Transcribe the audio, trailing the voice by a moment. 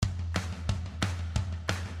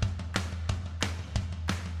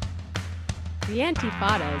The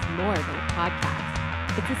Antifada is more than a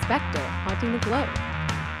podcast. It's a specter haunting the globe.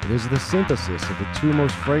 It is the synthesis of the two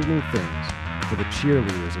most frightening things for the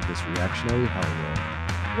cheerleaders of this reactionary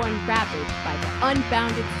hellworld. One ravaged by the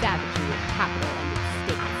unbounded savagery of capital and its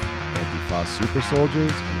states. Antifa super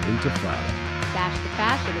soldiers and intifada. Bash the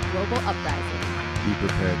fash of the global uprising. Be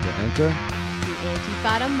prepared to enter. The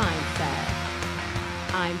Antifada mindset.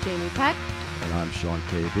 I'm Jamie Peck. And I'm Sean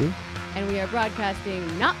KB. And we are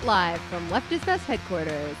broadcasting not live from Leftist Fest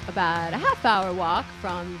headquarters, about a half-hour walk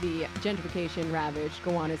from the gentrification-ravaged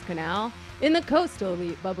Gowanus Canal in the coastal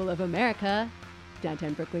elite bubble of America,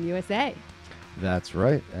 downtown Brooklyn, USA. That's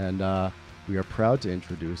right. And we are proud to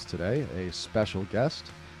introduce today a special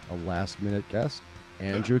guest, a last-minute guest,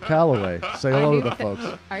 Andrew Callaway. Say hello to the folks.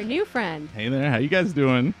 Our new friend. Hey there, how you guys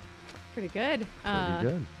doing? Pretty good. Pretty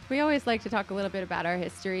good. We always like to talk a little bit about our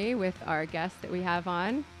history with our guests that we have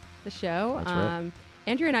on the show. That's right.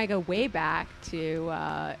 Andrew and I go way back to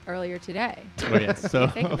earlier today. Oh yeah,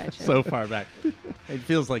 so far back. It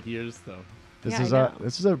feels like years though. This Yeah,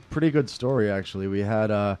 is a pretty good story, actually. We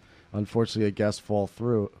had unfortunately a guest fall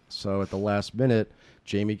through, so at the last minute,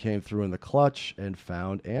 Jamie came through in the clutch and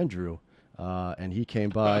found Andrew, and he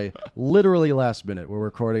came by literally last minute. We're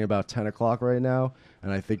recording about 10 o'clock right now,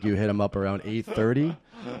 and I think you hit him up around 8:30,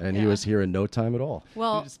 and he was here in no time at all. You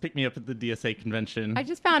Well, just picked me up at the DSA convention. I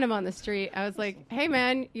just found him on the street. I was like, hey,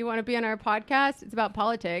 man, you want to be on our podcast? It's about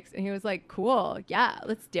politics. And he was like, cool. Yeah,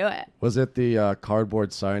 let's do it. Was it the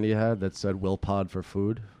cardboard sign he had that said "Will Pod for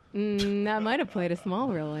food"? That might have played a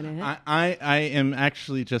small role in it. I am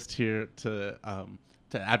actually just here to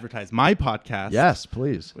advertise my podcast. Yes,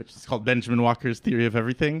 please. Which is called Benjamin Walker's Theory of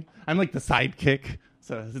Everything. I'm like the sidekick,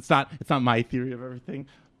 so it's not my theory of everything,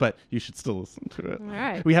 but you should still listen to it. All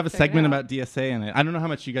right. We have a check it segment out. about DSA in it. I don't know how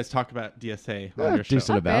much you guys talk about DSA on your show.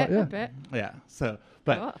 Decent about, a yeah. bit. Yeah,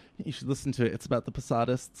 but Cool. you should listen to it. It's about the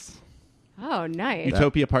Posadists. Oh, nice.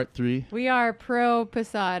 Utopia Part 3. We are pro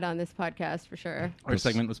Passad on this podcast for sure. Our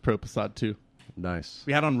segment was pro Passad too. Nice.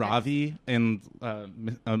 We had on Ravi and a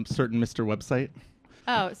certain Mr. Website.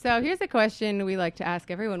 Oh, so here's a question we like to ask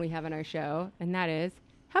everyone we have on our show, and that is,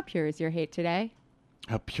 how pure is your hate today?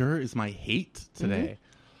 How pure is my hate today?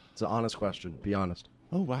 It's an honest question. Be honest.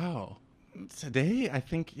 Oh wow, today I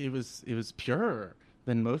think it was purer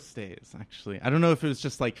than most days. Actually, I don't know if it was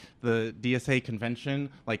just like the DSA convention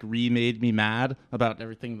like remade me mad about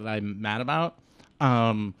everything that I'm mad about.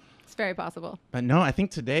 It's very possible. But no, I think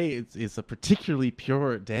today is a particularly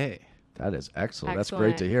pure day. That is excellent. That's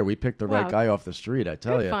great to hear. We picked the Wow. right guy off the street, I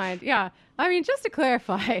tell Good you. find. Yeah. I mean, just to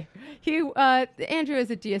clarify, Andrew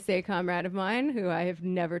is a DSA comrade of mine who I have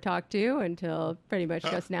never talked to until pretty much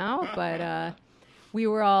just now. But we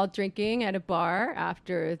were all drinking at a bar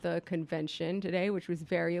after the convention today, which was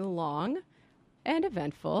very long and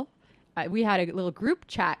eventful. We had a little group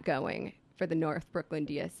chat going for the North Brooklyn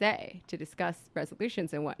DSA to discuss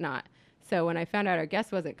resolutions and whatnot. So when I found out our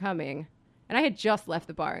guest wasn't coming, and I had just left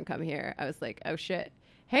the bar and come here, I was like, oh, shit.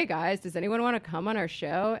 Hey, guys, does anyone want to come on our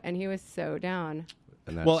show? And he was so down.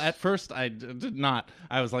 And Well, at first I did not.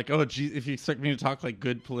 I was like, oh, geez, if you expect me to talk like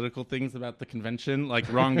good political things about the convention,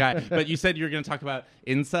 like wrong guy. But you said you were going to talk about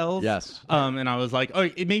incels. Yes. And I was like, oh,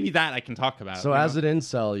 maybe that I can talk about. So as an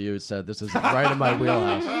incel, you said this is right in my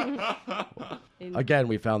wheelhouse. Again,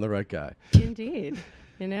 we found the right guy. Indeed.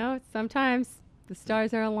 Sometimes the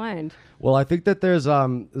stars are aligned. Well, I think that there's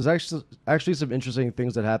actually some interesting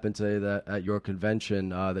things that happened today that at your convention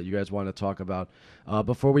that you guys want to talk about.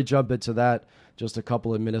 Before we jump into that, just a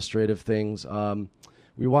couple administrative things.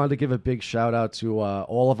 We wanted to give a big shout out to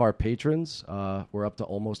all of our patrons. We're up to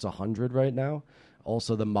almost 100 right now.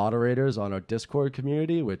 Also, the moderators on our Discord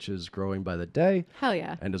community, which is growing by the day. Hell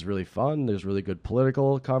yeah. And is really fun. There's really good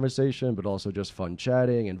political conversation, but also just fun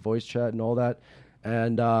chatting and voice chat and all that.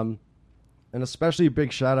 And especially a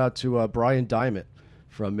big shout out to Brian Diamond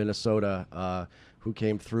from Minnesota, who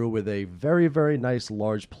came through with a very, very nice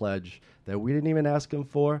large pledge that we didn't even ask him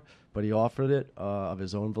for, but he offered it of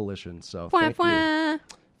his own volition. So thank you.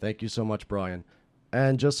 Thank you so much, Brian.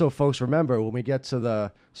 And just so folks remember, when we get to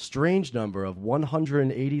the strange number of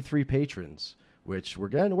 183 patrons, which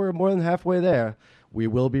we're more than halfway there, we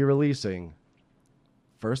will be releasing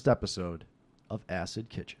first episode of Acid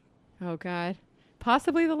Kitchen. Oh, God.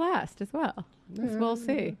 Possibly the last as well. We'll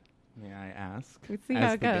see. May I ask? Let's see as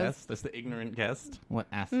how it the goes. guest, as the ignorant guest, what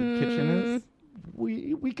Acid Kitchen is?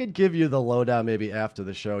 We could give you the lowdown maybe after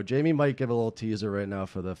the show. Jamie might give a little teaser right now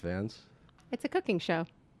for the fans. It's a cooking show.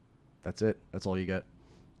 That's it. That's all you get.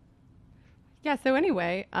 Yeah, so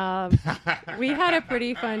anyway, we had a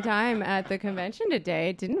pretty fun time at the convention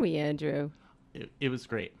today, didn't we, Andrew? it was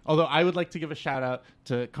great. Although I would like to give a shout out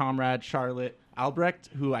to comrade Charlotte Albrecht,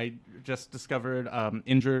 who I just discovered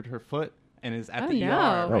injured her foot and is at the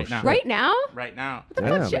ER right now. Right now? Right now.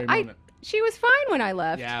 She was fine when I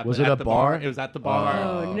left. Yeah, was it at the bar? It was at the bar.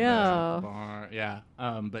 Oh, no. Bar. Yeah.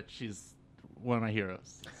 But she's one of my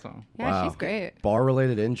heroes. So Yeah, she's great.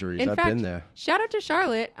 Bar-related injuries. In I've fact, been there. Shout out to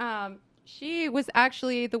Charlotte. She was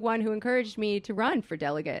actually the one who encouraged me to run for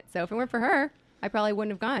delegate. So if it weren't for her, I probably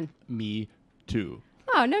wouldn't have gone. Me too.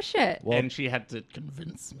 Oh, no shit. Well, and she had to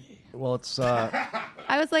convince me. Well, it's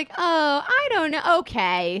I was like, oh, I don't know.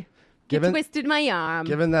 Okay. You twisted my arm.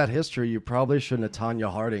 Given that history, you probably shouldn't have Tanya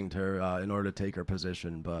Harding to in order to take her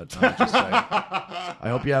position. But I'm just saying, I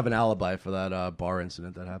hope you have an alibi for that bar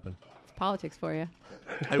incident that happened. It's politics for you.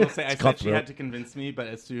 I will say, I said she had to convince me, but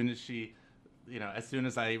as soon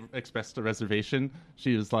as I expressed a reservation,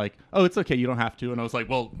 she was like, "Oh, it's okay, you don't have to." And I was like,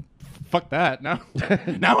 "Well, fuck that. Now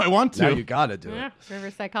I want to." Now you got to do it.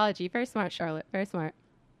 Reverse psychology. Very smart, Charlotte. Very smart.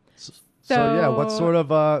 So yeah, what sort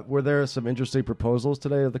of were there some interesting proposals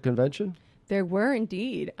today at the convention? There were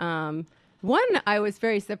indeed. One I was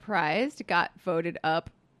very surprised got voted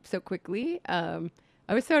up so quickly.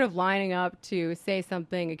 I was sort of lining up to say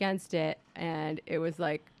something against it, and it was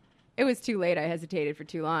too late. I hesitated for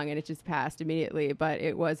too long, and it just passed immediately. But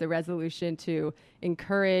it was a resolution to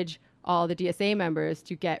encourage all the DSA members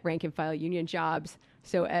to get rank and file union jobs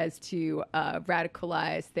so as to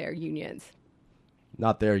radicalize their unions.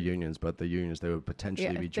 Not their unions, but the unions they would potentially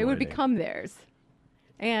be joining. They would become theirs.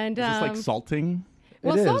 And is this like salting?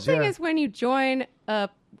 Well, salting is when you join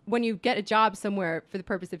when you get a job somewhere for the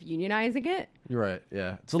purpose of unionizing it. You're right.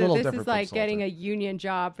 Yeah, it's a little different. This is like getting a union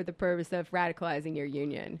job for the purpose of radicalizing your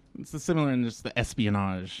union. It's similar in just the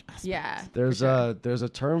espionage aspect. Yeah. There's a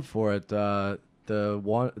term for it. The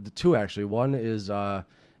two actually. One is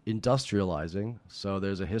industrializing. So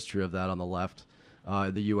there's a history of that on the left.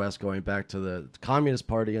 The U.S. going back to the Communist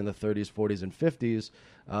Party in the 30s, 40s, and 50s,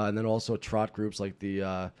 and then also trot groups like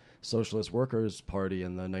the Socialist Workers' Party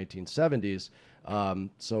in the 1970s.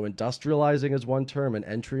 So industrializing is one term, and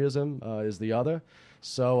entryism is the other.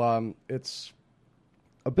 So it's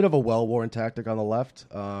a bit of a well-worn tactic on the left.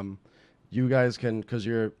 You guys can, because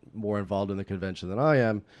you're more involved in the convention than I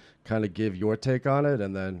am, kind of give your take on it,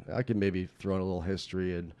 and then I can maybe throw in a little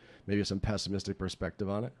history and maybe some pessimistic perspective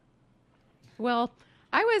on it. Well,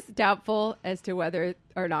 I was doubtful as to whether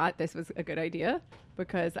or not this was a good idea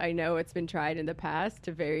because I know it's been tried in the past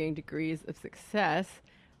to varying degrees of success.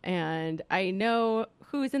 And I know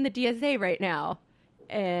who's in the DSA right now.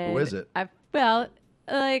 And who is it? I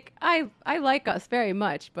like us very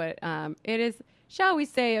much, but it is, shall we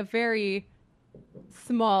say, a very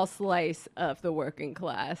small slice of the working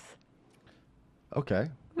class. Okay.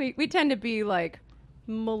 We tend to be like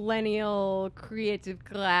millennial creative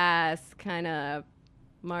class kind of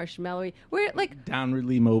marshmallowy. We're like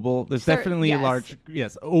downwardly mobile. There's definitely a large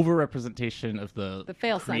overrepresentation of the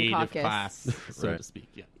fail son creative caucus class, so to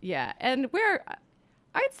speak. Yeah, and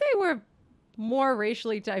I'd say we're more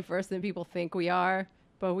racially diverse than people think we are,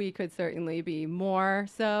 but we could certainly be more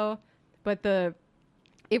so. But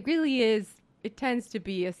it really is. It tends to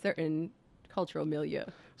be a certain cultural milieu.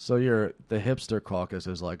 So the hipster caucus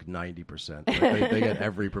is like 90%. Like they get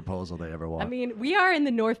every proposal they ever want. I mean, we are in the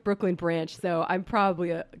North Brooklyn branch, so I'm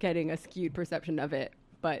probably getting a skewed perception of it.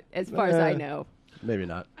 But as far as I know, maybe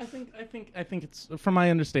not. I think it's, from my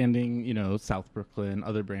understanding, South Brooklyn,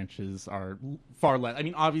 other branches are far less. I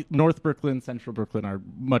mean, North Brooklyn, Central Brooklyn are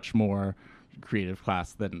much more creative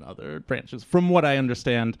class than other branches, from what I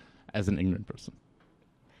understand as an ignorant person.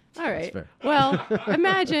 All right. Well,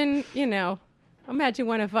 imagine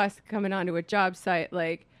one of us coming onto a job site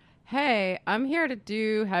like, hey, I'm here to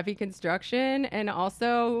do heavy construction and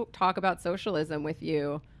also talk about socialism with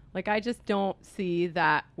you. Like, I just don't see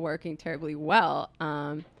that working terribly well.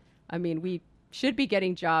 I mean, we should be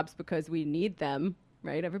getting jobs because we need them,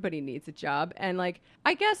 right? Everybody needs a job. And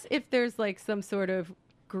I guess if there's some sort of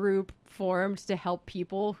group formed to help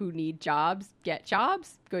people who need jobs get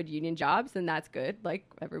jobs, good union jobs, then that's good.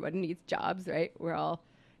 Everybody needs jobs, right? We're all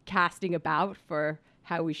casting about for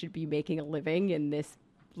how we should be making a living in this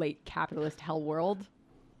late capitalist hell world.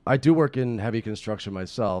 I do work in heavy construction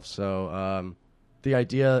myself, so the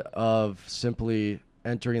idea of simply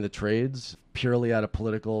entering the trades purely out of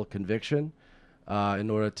political conviction in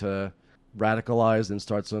order to radicalize and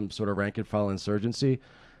start some sort of rank and file insurgency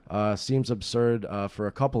seems absurd for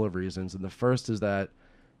a couple of reasons. And the first is that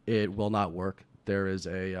it will not work. There is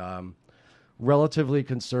a relatively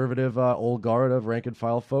conservative old guard of rank and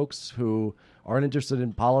file folks who aren't interested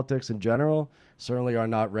in politics in general, certainly are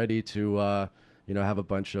not ready to have a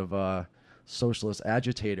bunch of socialist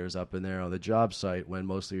agitators up in there on the job site when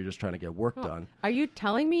mostly you're just trying to get work done. Are you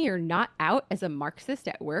telling me you're not out as a Marxist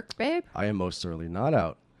at work, babe? I am most certainly not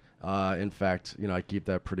out. In fact, I keep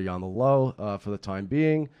that pretty on the low for the time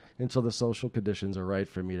being until the social conditions are right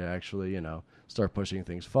for me to actually, start pushing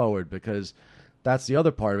things forward. Because that's the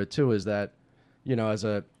other part of it too, is that, as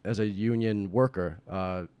a union worker,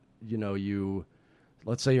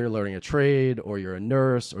 let's say you're learning a trade, or you're a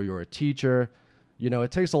nurse, or you're a teacher.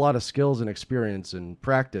 It takes a lot of skills and experience and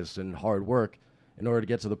practice and hard work in order to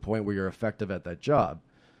get to the point where you're effective at that job.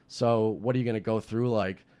 So what are you going to go through,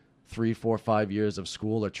 like 3, 4, 5 years of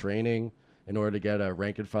school or training in order to get a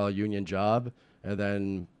rank and file union job? And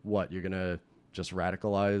then what? You're going to just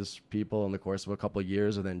radicalize people in the course of a couple of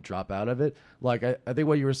years and then drop out of it? Like, I think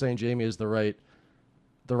what you were saying, Jamie, is the right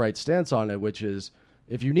stance on it, which is,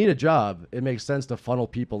 if you need a job, it makes sense to funnel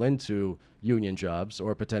people into union jobs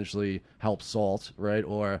or potentially help SALT, right?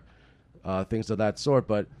 Or things of that sort.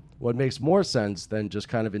 But what makes more sense than just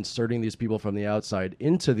kind of inserting these people from the outside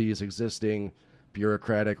into these existing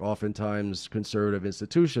bureaucratic, oftentimes conservative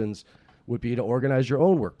institutions would be to organize your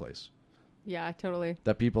own workplace. Yeah, totally.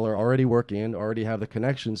 That people are already working in, already have the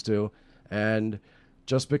connections to. And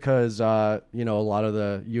just because, a lot of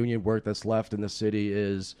the union work that's left in the city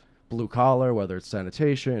is blue collar, whether it's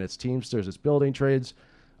sanitation, it's Teamsters, it's building trades,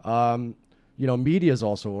 media is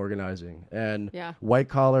also organizing. And white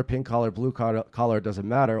collar, pink collar, blue collar, it doesn't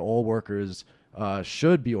matter. All workers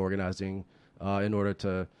should be organizing in order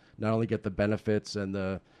to not only get the benefits and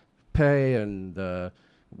the pay and the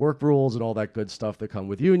work rules and all that good stuff that come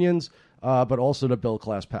with unions, but also to build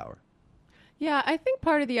class power. Yeah, I think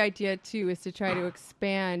part of the idea, too, is to try to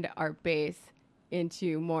expand our base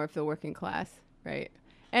into more of the working class, right?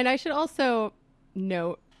 And I should also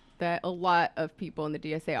note that a lot of people in the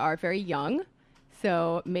DSA are very young,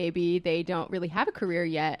 so maybe they don't really have a career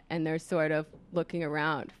yet, and they're sort of looking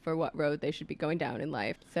around for what road they should be going down in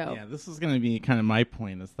life. So yeah, this is going to be kind of my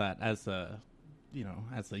point, is that as a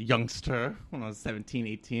youngster, when I was 17,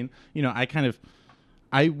 18,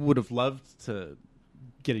 I would have loved to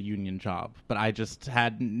get a union job, but I just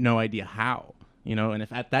had no idea how, and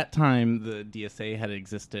if at that time the DSA had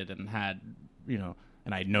existed and had,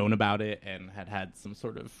 and I'd known about it and had some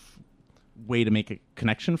sort of way to make a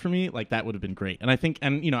connection for me, like, that would have been great. And I think,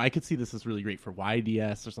 I could see this as really great for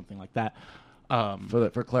YDS or something like that.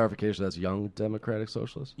 For clarification, that's Young Democratic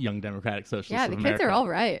Socialists? Young Democratic Socialists. Yeah, the of kids America. are all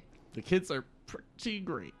right. The kids are pretty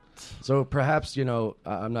great. So perhaps,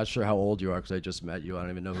 I'm not sure how old you are because I just met you. I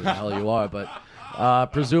don't even know who the hell you are.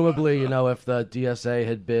 But presumably, if the DSA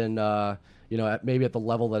had been, maybe at the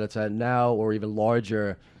level that it's at now or even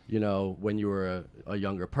larger, when you were a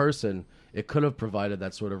younger person, it could have provided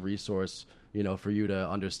that sort of resource, for you to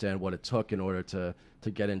understand what it took in order to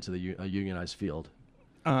get into the unionized field.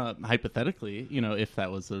 Hypothetically, if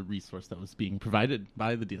that was a resource that was being provided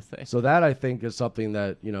by the DSA. So that, I think, is something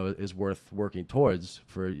that, is worth working towards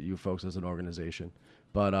for you folks as an organization.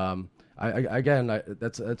 But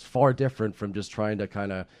that's far different from just trying to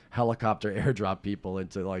kind of helicopter airdrop people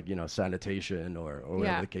into, like, sanitation or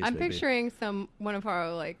whatever the case may be. I'm picturing one of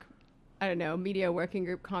our, like, I don't know, media working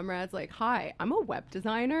group comrades, like, hi, I'm a web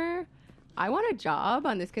designer. I want a job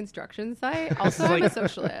on this construction site. Also, I'm a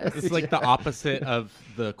socialist. It's like the opposite of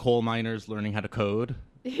the coal miners learning how to code.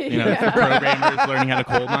 It's the programmers learning how to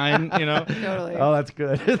coal mine. Totally. Oh, that's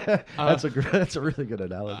good. That's a really good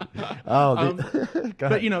analogy.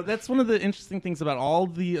 But that's one of the interesting things about all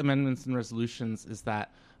the amendments and resolutions is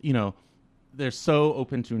that they're so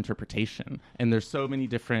open to interpretation, and there's so many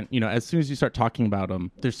different, as soon as you start talking about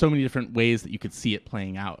them, there's so many different ways that you could see it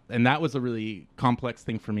playing out. And that was a really complex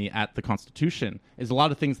thing for me at the Constitution, is a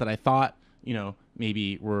lot of things that I thought,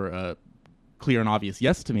 maybe were clear and obvious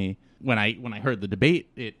yes to me. When I heard the debate,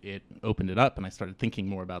 it opened it up, and I started thinking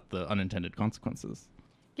more about the unintended consequences.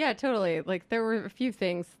 Yeah, totally. Like, there were a few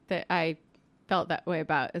things that I felt that way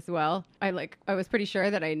about as well. I was pretty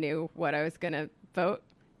sure that I knew what I was going to vote,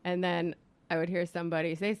 and then I would hear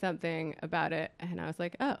somebody say something about it, and I was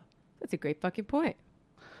like, oh, that's a great fucking point.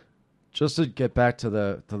 Just to get back to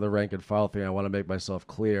the rank and file thing, I want to make myself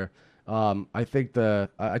clear. I think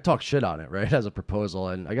I talked shit on it, right, as a proposal,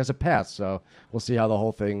 and I guess it passed, so we'll see how the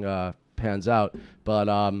whole thing pans out. But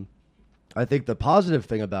I think the positive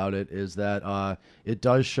thing about it is that it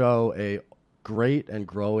does show a great and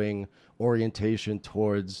growing orientation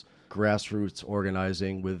towards grassroots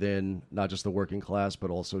organizing within not just the working class, but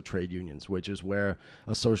also trade unions, which is where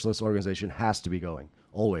a socialist organization has to be going,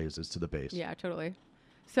 always, is to the base. Yeah, totally.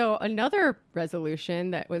 So another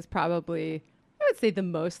resolution that was probably, I would say, the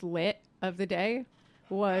most lit of the day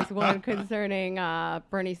was one concerning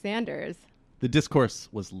Bernie Sanders. The discourse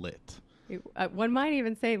was lit. One might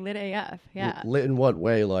even say lit AF. Yeah. Lit in what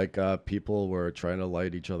way? Like people were trying to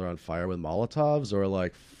light each other on fire with Molotovs, or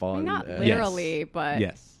like fun? Not and- literally, but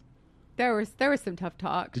Yes. there was some tough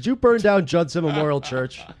talk. Did you burn down Judson Memorial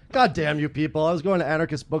Church? God damn you people! I was going to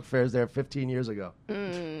anarchist book fairs there 15 years ago.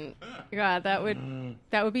 God, that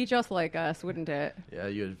would be just like us, wouldn't it? Yeah,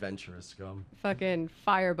 you adventurous scum. Fucking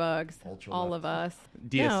firebugs, Ultra all left. of us.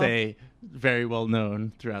 DSA, very well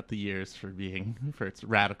known throughout the years for its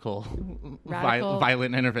radical,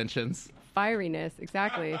 violent interventions. Fieriness,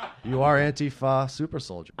 exactly. You are Antifa super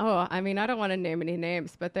soldier. Oh, I mean, I don't want to name any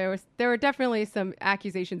names, but there were definitely some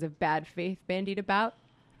accusations of bad faith bandied about.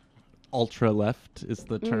 Ultra left is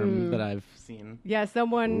the term that I've seen. Yeah,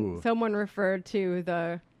 Ooh. someone referred to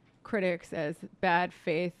the critics as bad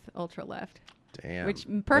faith ultra left, Damn. which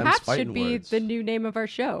Them's perhaps fighting should be words. the new name of our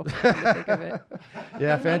show. Come to think of it.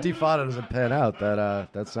 Yeah, if Antifada doesn't pan out,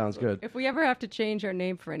 that sounds good. If we ever have to change our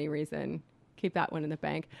name for any reason, keep that one in the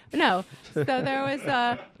bank. But no, so there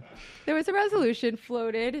was a resolution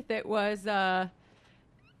floated that was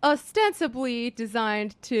ostensibly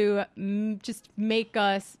designed to just make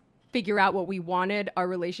us figure out what we wanted our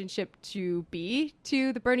relationship to be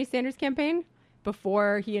to the Bernie Sanders campaign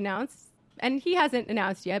before he announced. And he hasn't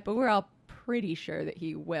announced yet, but we're all pretty sure that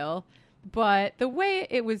he will. But the way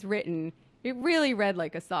it was written, it really read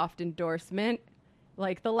like a soft endorsement.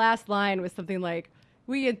 Like the last line was something like,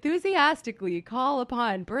 "We enthusiastically call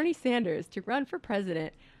upon Bernie Sanders to run for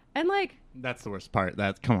president." And like, That's the worst part.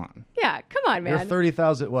 Come on. yeah, come on, There are man.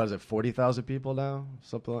 30,000, what is it, 40,000 people now?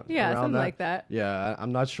 Something Yeah, around something that? like that. Yeah,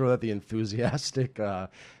 I'm not sure that the enthusiastic,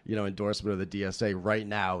 endorsement of the DSA right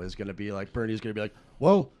now is going to be like, Bernie's going to be like,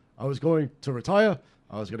 well, I was going to retire.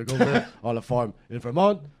 I was going to go live on a farm in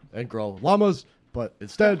Vermont and grow llamas. But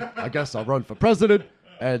instead, I guess I'll run for president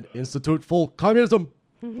and institute full communism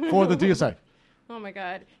for the DSA. Oh my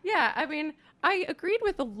God. Yeah, I mean, I agreed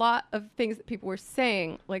with a lot of things that people were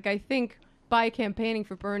saying. Like, I think by campaigning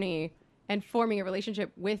for Bernie and forming a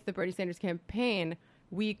relationship with the Bernie Sanders campaign,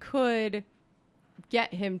 we could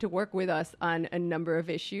get him to work with us on a number of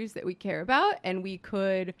issues that we care about, and we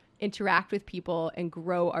could interact with people and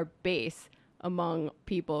grow our base among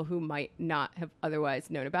people who might not have otherwise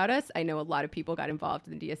known about us. I know a lot of people got involved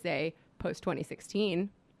in the DSA post 2016.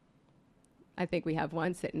 I think we have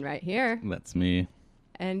one sitting right here. That's me.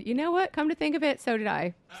 And you know what? Come to think of it, so did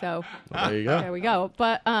I. So There you go. there we go.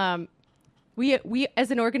 But we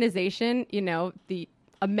as an organization, the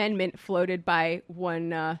amendment floated by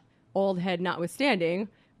one old head notwithstanding,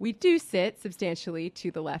 we do sit substantially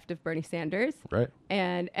to the left of Bernie Sanders. Right.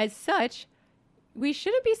 And as such, we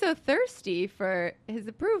shouldn't be so thirsty for his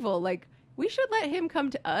approval. Like, we should let him come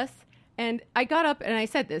to us. And I got up and I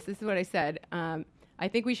said this. This is what I said. I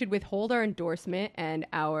think we should withhold our endorsement and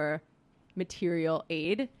our material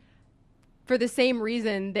aid for the same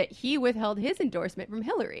reason that he withheld his endorsement from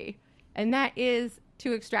Hillary. And that is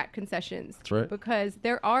to extract concessions. That's right. Because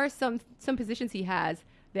there are some positions he has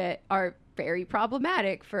that are very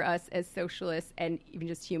problematic for us as socialists and even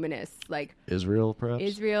just humanists, like Israel, perhaps?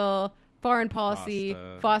 Israel, foreign policy,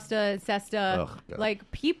 FOSTA, SESTA. Ugh, God. Like,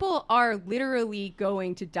 people are literally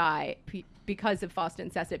going to die because of FOSTA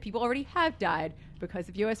and SESTA. People already have died because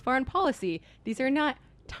of U.S. foreign policy. These are not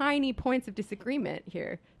tiny points of disagreement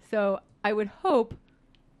here. So I would hope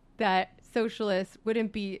that socialists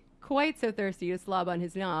wouldn't be quite so thirsty to slob on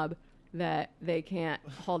his knob that they can't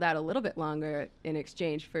hold out a little bit longer in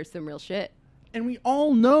exchange for some real shit. And we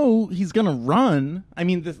all know he's going to run. I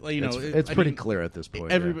mean, this, It's pretty clear at this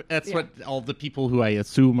point. yeah. That's what all the people who I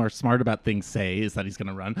assume are smart about things say, is that he's going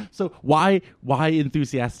to run. So why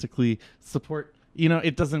enthusiastically support?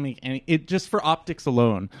 It doesn't make it just for optics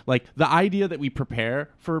alone. Like, the idea that we prepare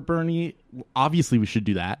for Bernie, obviously we should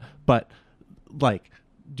do that. But like,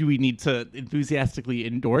 do we need to enthusiastically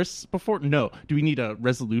endorse before? No. Do we need a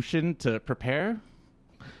resolution to prepare?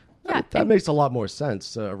 Yeah, That makes a lot more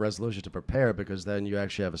sense, a resolution to prepare, because then you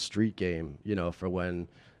actually have a street game, for when,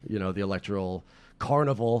 the electoral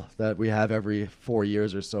carnival that we have every 4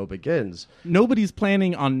 years or so begins. Nobody's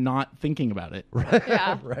planning on not thinking about it. Right.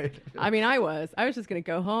 Yeah. Right. I mean, I was just going to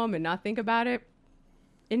go home and not think about it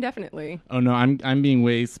indefinitely. Oh no, I'm being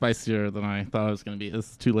way spicier than I thought I was going to be.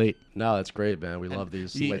 This is too late. No, that's great, man. We love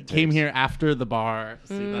these. You lit came takes. here after the bar.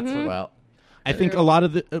 See, that's what, Well, I think a lot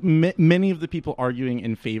of the many of the people arguing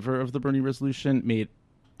in favor of the Bernie resolution made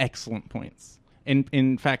excellent points. And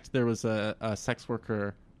in fact, there was a sex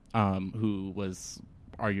worker who was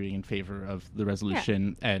arguing in favor of the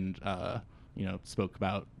resolution and spoke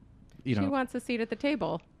about She wants a seat at the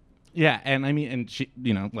table. yeah, and I mean, and she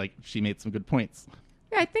she made some good points.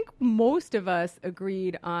 Yeah, I think most of us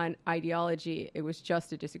agreed on ideology. It was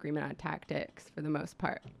just a disagreement on tactics for the most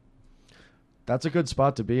part. That's a good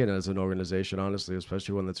spot to be in as an organization, honestly,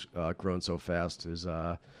 especially one that's grown so fast. Is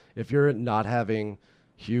if you're not having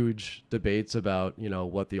huge debates about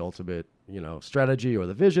what the ultimate strategy or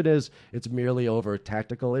the vision is, it's merely over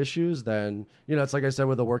tactical issues. Then it's like I said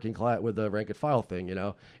with the working class, with the rank and file thing.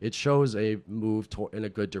 It shows a move in a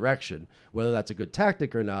good direction. Whether that's a good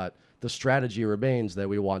tactic or not, the strategy remains that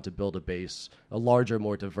we want to build a larger,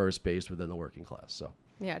 more diverse base within the working class. So.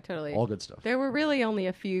 Yeah, totally. All good stuff. There were really only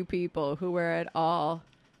a few people who were at all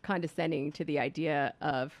condescending to the idea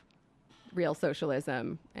of real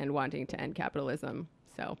socialism and wanting to end capitalism.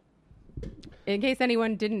 So, in case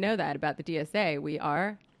anyone didn't know that about the DSA, we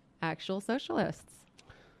are actual socialists.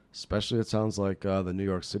 Especially, it sounds like the New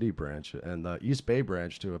York City branch and the East Bay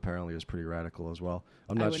branch, too, apparently is pretty radical as well.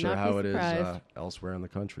 I'm not sure how it is elsewhere in the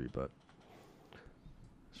country, but...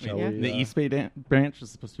 The East Bay branch is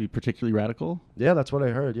supposed to be particularly radical? Yeah, that's what I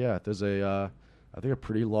heard, yeah. There's I think a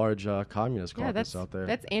pretty large communist caucus out there.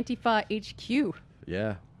 That's Antifa HQ.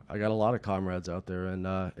 Yeah, I got a lot of comrades out there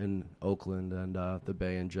in Oakland and the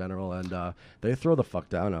Bay in general, and they throw the fuck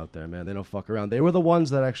down out there, man. They don't fuck around. They were the ones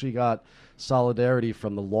that actually got solidarity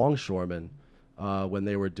from the longshoremen when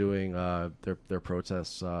they were doing their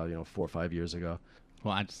protests, 4 or 5 years ago.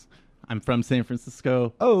 Well, I'm from San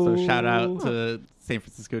Francisco, so shout out to San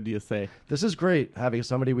Francisco DSA. This is great, having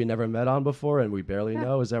somebody we never met on before and we barely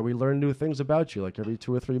know, is that we learn new things about you like every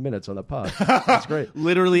 2 or 3 minutes on the pod. That's great.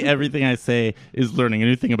 Literally everything I say is learning a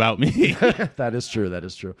new thing about me. That is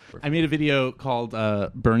true. I made a video called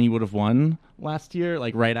Bernie Would Have Won last year,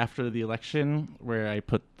 like right after the election, where I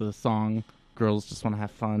put the song Girls Just Want to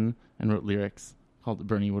Have Fun and wrote lyrics called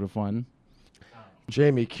Bernie Would Have Won.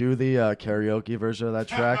 Jamie, cue the karaoke version of that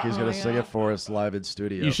track. He's going to sing it for us live in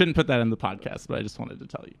studio. You shouldn't put that in the podcast, but I just wanted to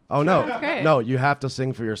tell you. Oh, no. Great. No, you have to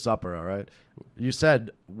sing for your supper, all right? You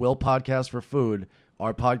said, we'll podcast for food.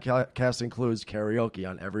 Our podcast includes karaoke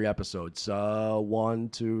on every episode. So, 1,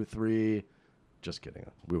 2, 3. Just kidding.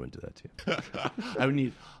 We wouldn't do that to you. I would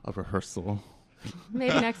need a rehearsal.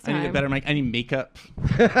 Maybe next time. I need a better mic. I need makeup.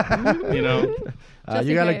 You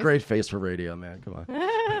got a great face for radio, man. Come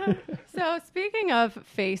on. So speaking of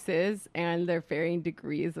faces and their varying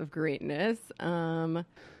degrees of greatness, I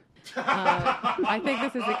think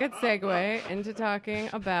this is a good segue into talking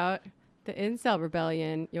about the Incel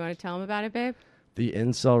Rebellion. You want to tell them about it, babe? The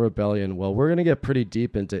Incel Rebellion. Well, we're going to get pretty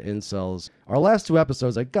deep into incels. Our last 2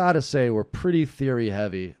 episodes, I got to say, were pretty theory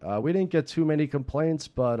heavy. We didn't get too many complaints,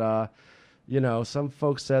 but... some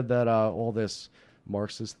folks said that all this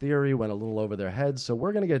Marxist theory went a little over their heads. So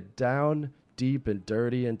we're going to get down, deep, and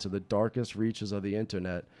dirty into the darkest reaches of the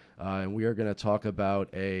internet. And we are going to talk about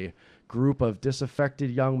a group of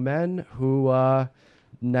disaffected young men who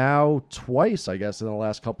now twice, I guess, in the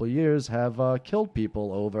last couple of years have killed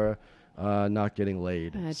people over not getting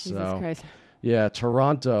laid. Jesus Christ. Yeah,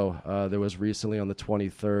 Toronto, there was recently on the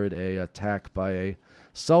 23rd a attack by a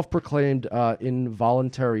self-proclaimed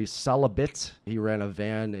involuntary celibate. He ran a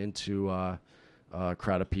van into a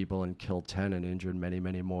crowd of people and killed 10 and injured many,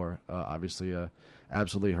 many more. Obviously, a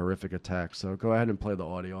absolutely horrific attack. So go ahead and play the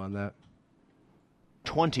audio on that.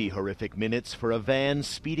 20 horrific minutes for a van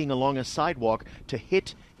speeding along a sidewalk to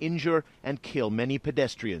hit, injure, and kill many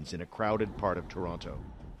pedestrians in a crowded part of Toronto.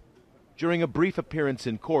 During a brief appearance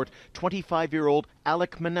in court, 25-year-old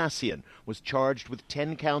Alec Manassian was charged with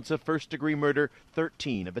 10 counts of first-degree murder,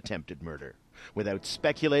 13 of attempted murder. Without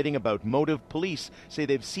speculating about motive, police say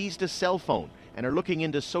they've seized a cell phone and are looking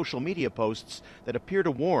into social media posts that appear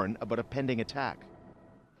to warn about a pending attack.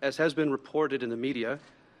 As has been reported in the media,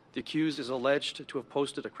 the accused is alleged to have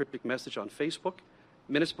posted a cryptic message on Facebook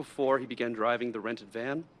minutes before he began driving the rented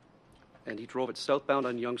van, and he drove it southbound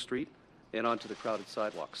on Yonge Street and onto the crowded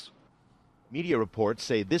sidewalks. Media reports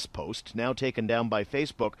say this post, now taken down by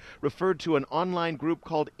Facebook, referred to an online group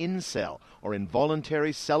called Incel, or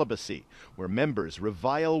Involuntary Celibacy, where members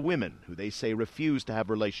revile women who they say refuse to have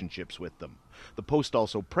relationships with them. The post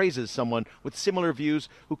also praises someone with similar views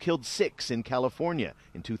who killed 6 in California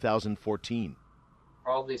in 2014.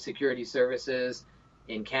 Probably security services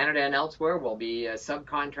in Canada and elsewhere will be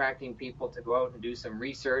subcontracting people to go out and do some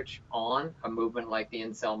research on a movement like the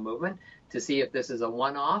Incel movement to see if this is a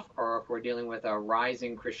one-off or if we're dealing with a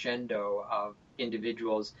rising crescendo of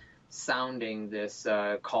individuals sounding this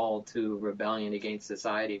call to rebellion against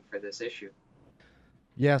society for this issue.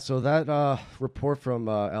 Yeah, so that report from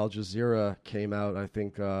Al Jazeera came out, I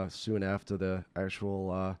think, soon after the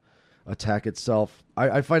actual attack itself.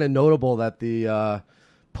 I find it notable that the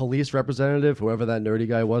police representative, whoever that nerdy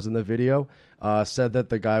guy was in the video, said that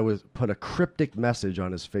the guy put a cryptic message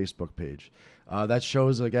on his Facebook page. That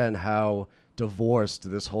shows, again, how divorced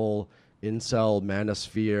this whole incel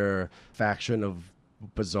manosphere faction of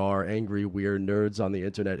bizarre, angry, weird nerds on the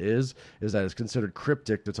internet is that it's considered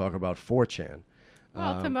cryptic to talk about 4chan.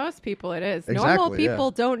 Well, to most people it is. Exactly, Normal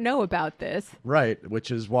people don't know about this. Right, which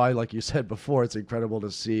is why, like you said before, it's incredible to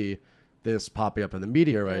see this popping up in the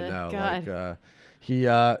media right now. God.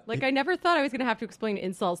 Like, I never thought I was going to have to explain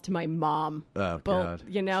incels to my mom. Oh, but, God.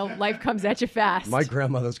 you know, life comes at you fast. My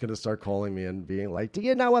grandmother's going to start calling me and being like, do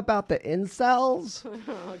you know about the incels?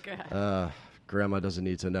 Oh, God. Grandma doesn't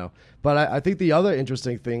need to know. But I think the other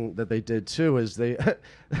interesting thing that they did, too, is the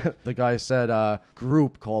guy said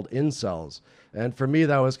group called incels. And for me,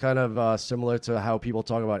 that was kind of similar to how people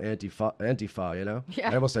talk about Antifa, you know? Yeah.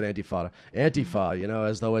 I almost said Antifa, you know,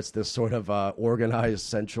 as though it's this sort of organized,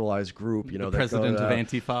 centralized group, you know. The president of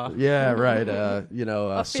Antifa. Yeah, right. You know,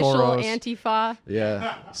 Official Soros. Antifa.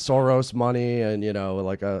 Yeah, Soros money and, you know,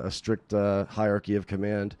 like a strict hierarchy of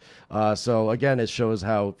command. So, again, it shows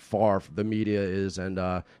how far the media is and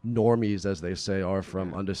normies, as they say, are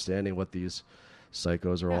from understanding what these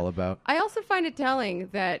psychos are all about. I also find it telling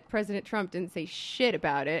that President Trump didn't say shit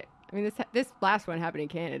about it. I mean, this last one happened in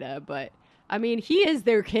Canada, but, I mean, he is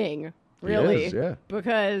their king, really. He is, yeah.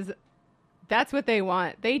 Because that's what they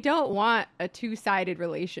want. They don't want a two-sided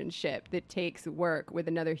relationship that takes work with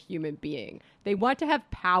another human being. They want to have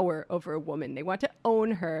power over a woman. They want to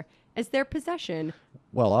own her as their possession.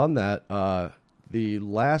 Well, on that, the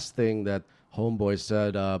last thing that Homeboy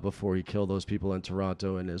said before he killed those people in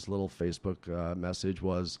Toronto in his little Facebook message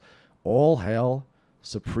was, "All hail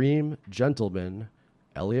Supreme Gentleman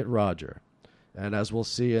Elliot Rodger." And as we'll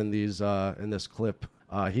see in these in this clip,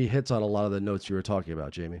 he hits on a lot of the notes you were talking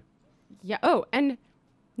about, Jamie. Yeah. Oh, and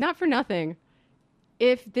not for nothing.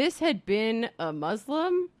 If this had been a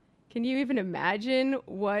Muslim, can you even imagine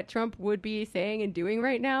what Trump would be saying and doing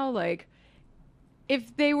right now? Like,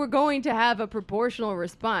 if they were going to have a proportional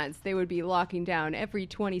response, they would be locking down every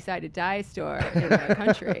 20-sided die store in the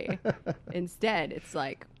country. Instead, it's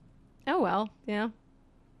like, oh, well, you know,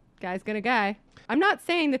 guy's gonna guy. I'm not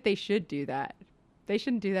saying that they should do that. They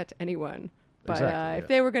shouldn't do that to anyone. But Exactly, if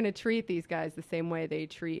they were going to treat these guys the same way they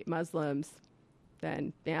treat Muslims,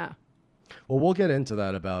 then, yeah. Well, we'll get into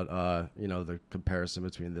that about, you know, the comparison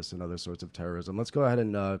between this and other sorts of terrorism. Let's go ahead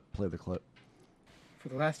and play the clip. For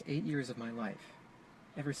the last 8 years of my life,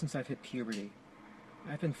 ever since I've hit puberty,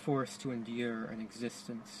 I've been forced to endure an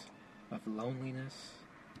existence of loneliness,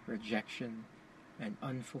 rejection, and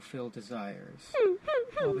unfulfilled desires.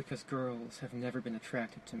 All because girls have never been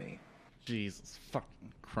attracted to me. Jesus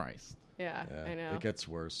fucking Christ. Yeah, I know. It gets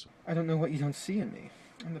worse. I don't know what you don't see in me.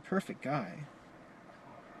 I'm the perfect guy.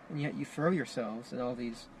 And yet you throw yourselves at all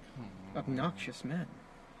these obnoxious men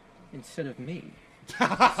instead of me,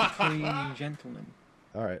 supreme gentleman.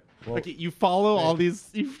 All right. Well, Okay, you follow all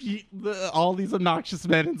these all these obnoxious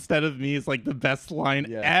men instead of me is like the best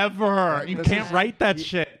line ever. You this can't is- write that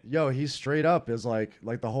shit. Yo, he's straight up is like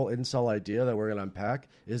the whole incel idea that we're gonna unpack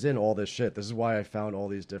is in all this shit. This is why I found all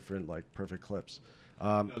these different like perfect clips.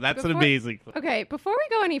 That's an Before- amazing clip. Okay, before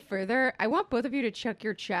we go any further, I want both of you to check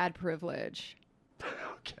your Chad privilege.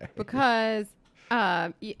 Okay. Because,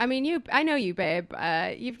 I mean, I know you, babe.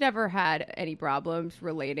 You've never had any problems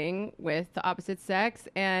relating with the opposite sex.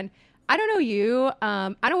 And I don't know you.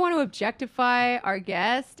 I don't want to objectify our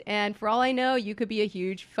guest. And for all I know, you could be a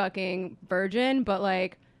huge fucking virgin. But,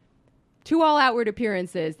 like, to all outward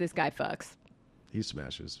appearances, this guy fucks. He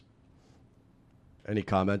smashes. Any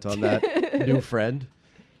comment on that, new friend?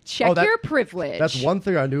 Check your privilege. That's one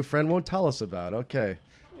thing our new friend won't tell us about. Okay.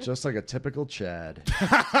 Just like a typical Chad.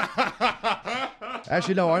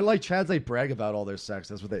 Actually, no, aren't like Chads, they brag about all their sex.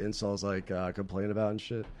 That's what the incels like complain about and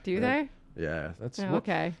shit. Do they? Yeah, that's Oh,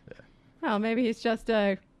 okay. Yeah. Well, maybe he's just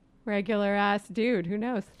a regular ass dude. Who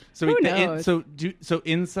knows? So Who knows? So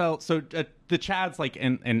the Chad's like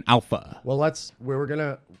an alpha. Well, we're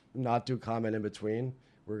gonna not do comment in between.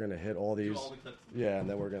 We're gonna hit all these. Yeah, and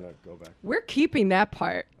then we're gonna go back. We're keeping that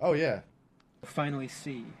part. Oh yeah. Finally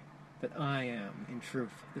see that I am, in truth,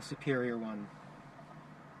 the superior one.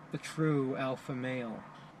 The true alpha male.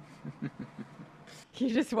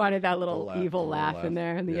 He just wanted that little evil laugh in laugh.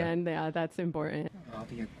 there in the Yeah. end. Yeah, that's important. I'll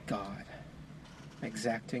be a god,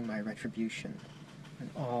 exacting my retribution on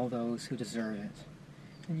all those who deserve it.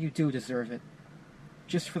 And you do deserve it,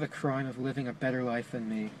 just for the crime of living a better life than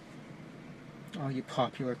me. All you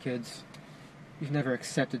popular kids, you've never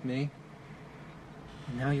accepted me,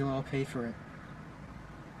 and now you'll all pay for it.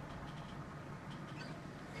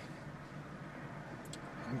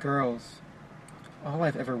 And girls, All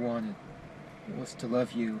I've ever wanted was to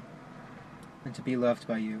love you and to be loved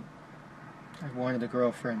by you. I've wanted a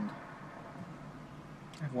girlfriend.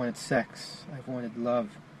 I've wanted sex. I've wanted love,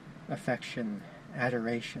 affection,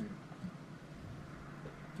 adoration.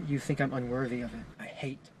 But you think I'm unworthy of it. I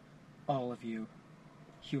hate all of you.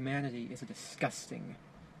 Humanity is a disgusting,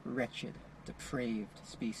 wretched, depraved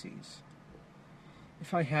species.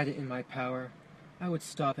 If I had it in my power, I would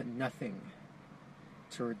stop at nothing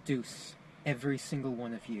to reduce every single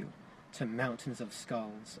one of you to mountains of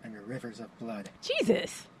skulls and rivers of blood.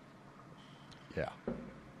 Jesus. Yeah.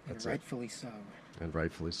 And rightfully so. And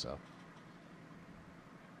rightfully so.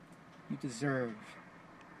 You deserve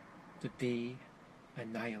to be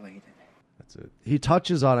annihilated. That's it. He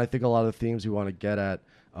touches on, I think, a lot of the themes we want to get at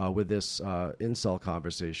with this incel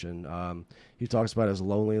conversation. He talks about his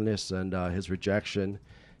loneliness and his rejection.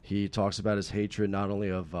 He talks about his hatred not only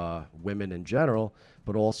of women in general,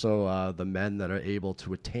 but also the men that are able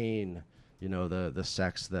to attain, the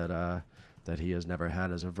sex that he has never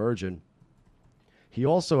had as a virgin. He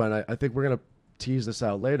also, and I think we're going to tease this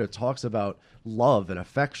out later, talks about love and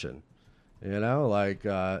affection,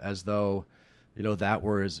 as though,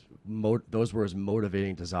 those were his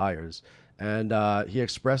motivating desires. And he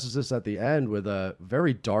expresses this at the end with a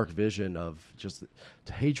very dark vision of just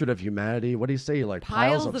hatred of humanity. What do you say? Like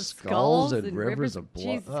piles of skulls and rivers of blood.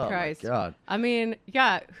 Jesus Christ. My God. I mean,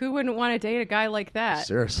 yeah, who wouldn't want to date a guy like that?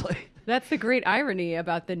 Seriously. That's the great irony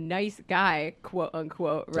about the nice guy, quote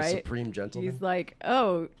unquote, right? The supreme gentleman. He's like,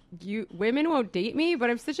 oh, you women won't date me, but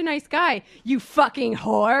I'm such a nice guy. You fucking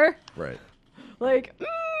whore. Right. Like,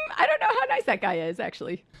 I don't know how nice that guy is,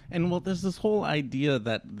 actually. And well, there's this whole idea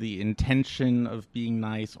that the intention of being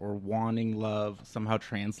nice or wanting love somehow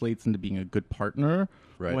translates into being a good partner.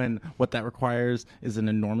 Right. When what that requires is an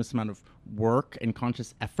enormous amount of work and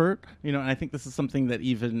conscious effort. And I think this is something that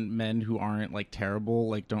even men who aren't like terrible,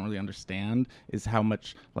 like don't really understand, is how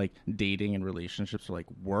much like dating and relationships are like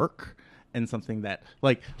work, and something that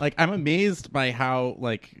like I'm amazed by how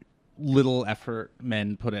like little effort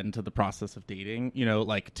men put into the process of dating.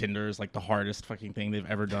 Like Tinder is like the hardest fucking thing they've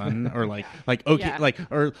ever done, or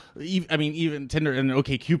even Tinder and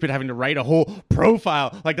OkCupid having to write a whole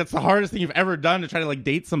profile, like that's the hardest thing you've ever done to try to like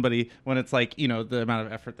date somebody, when it's like the amount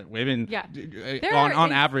of effort that women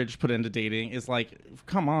on average put into dating is like,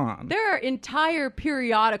 come on. There are entire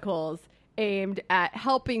periodicals aimed at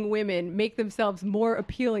helping women make themselves more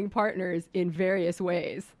appealing partners in various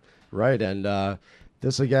ways. Right. And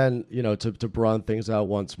this again, to broaden things out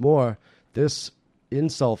once more, this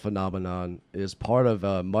incel phenomenon is part of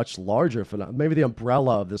a much larger phenomenon. Maybe the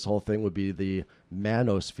umbrella of this whole thing would be the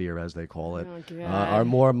manosphere, as they call it. Oh, our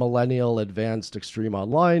more millennial, advanced, extreme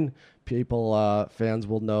online people, fans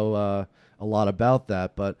will know a lot about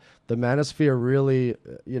that. But the manosphere really,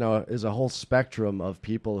 is a whole spectrum of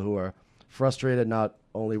people who are frustrated not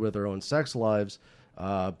only with their own sex lives,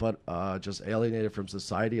 but just alienated from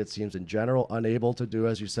society, it seems, in general, unable to do,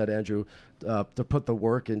 as you said, Andrew, to put the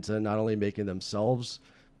work into not only making themselves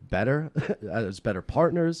better, as better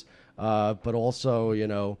partners, but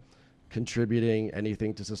also, contributing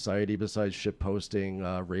anything to society besides shit posting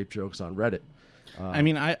rape jokes on Reddit.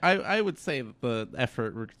 I would say that the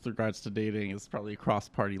effort with regards to dating is probably across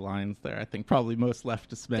party lines there. I think probably most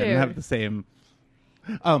leftist men have the same...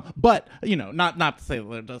 but not to say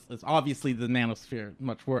that it's obviously the manosphere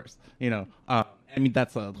much worse.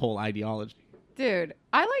 That's a whole ideology. Dude,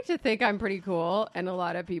 I like to think I'm pretty cool, and a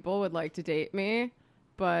lot of people would like to date me,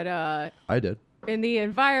 but I did. In the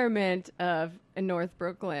environment of North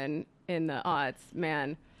Brooklyn in the aughts,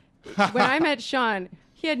 man, when I met Sean,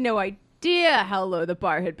 he had no idea how low the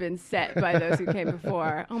bar had been set by those who came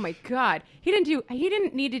before. Oh my God, he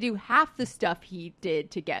didn't need to do half the stuff he did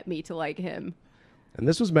to get me to like him. And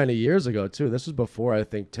this was many years ago, too. This was before, I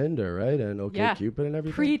think, Tinder, right? And OkCupid and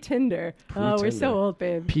everything? Pre-Tinder. Oh, we're so old,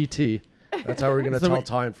 babe. PT. That's how we're going to tell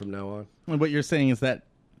time from now on. And what you're saying is that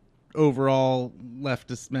overall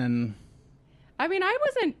leftist men... I mean, I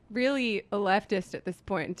wasn't really a leftist at this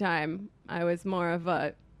point in time. I was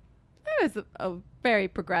a very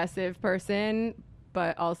progressive person,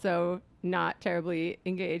 but also not terribly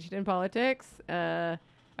engaged in politics. I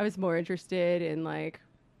was more interested in,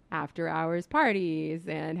 after hours parties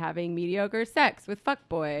and having mediocre sex with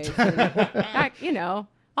fuckboys and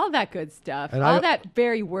all that good stuff. And all that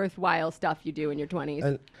very worthwhile stuff you do in your 20s.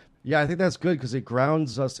 And I think that's good because it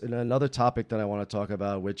grounds us in another topic that I want to talk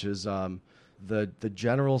about, which is the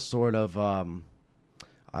general sort of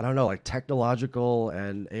technological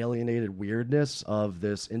and alienated weirdness of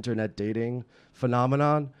this internet dating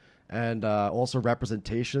phenomenon, and also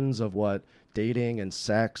representations of what dating and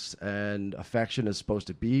sex and affection is supposed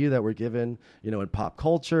to be that we're given, in pop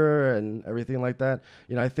culture and everything like that.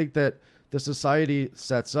 I think that the society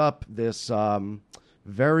sets up this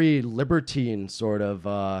very libertine sort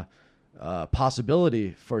of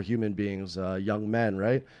possibility for human beings, young men,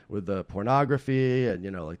 right? With the pornography and,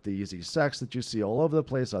 like the easy sex that you see all over the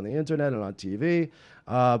place on the internet and on TV.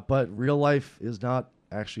 But real life is not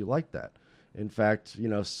actually like that. In fact,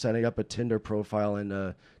 setting up a Tinder profile in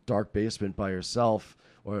a dark basement by yourself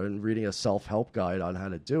or reading a self-help guide on how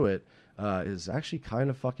to do it is actually kind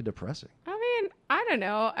of fucking depressing. I mean, I don't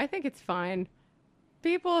know. I think it's fine.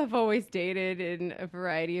 People have always dated in a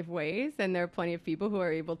variety of ways, and there are plenty of people who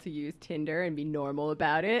are able to use Tinder and be normal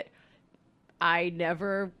about it. I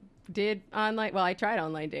never did online. Well, I tried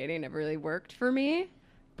online dating. It never really worked for me.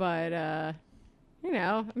 But, I'm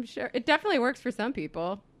sure it definitely works for some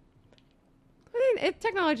people. I mean,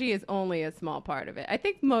 technology is only a small part of it. I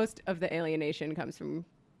think most of the alienation comes from,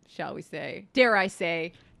 shall we say, dare I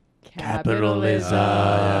say, capitalism.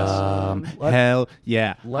 Hell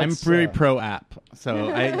yeah. I'm let's, very pro-app.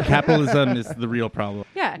 So capitalism is the real problem.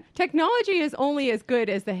 Yeah, technology is only as good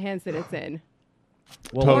as the hands that it's in.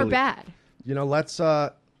 Well, Or Totally. bad.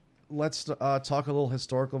 Let's talk a little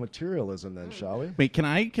historical materialism then, shall we? Wait, can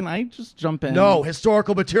I just jump in? No,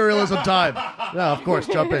 historical materialism time. No, of course,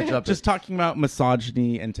 jump in. Just talking about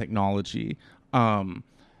misogyny and technology.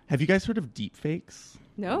 Have you guys heard of deepfakes?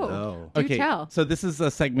 No. No. Do tell. So this is a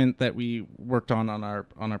segment that we worked on our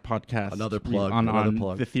podcast. Another plug, on another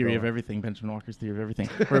plug. the theory Go of on. everything, Benjamin Walker's theory of everything,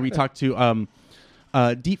 where we talked to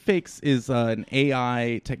deepfakes is an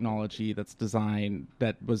AI technology that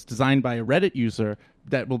was designed by a Reddit user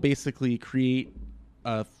that will basically create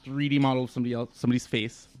a 3D model of somebody's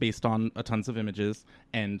face based on tons of images,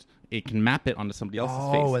 and it can map it onto somebody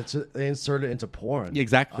else's face. They insert it into porn.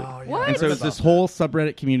 Exactly. Oh, yeah, What? And so I it's heard this about whole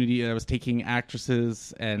subreddit community that was taking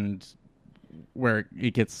actresses, and where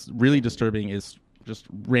it gets really disturbing is just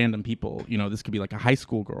random people. This could be like a high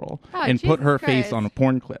school girl, Oh, and put her Jesus face Christ. on a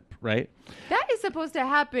porn clip, right? That is supposed to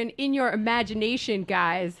happen in your imagination,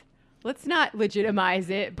 guys. Let's not legitimize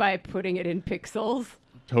it by putting it in pixels.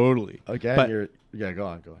 Totally. Again, But go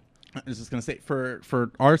on. I was just going to say,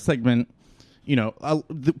 for our segment,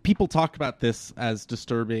 the people talk about this as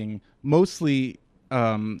disturbing, mostly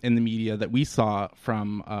in the media that we saw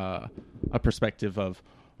from a perspective of,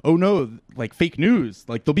 oh no, like fake news.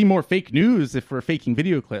 Like there'll be more fake news if we're faking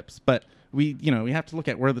video clips. But we have to look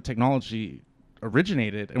at where the technology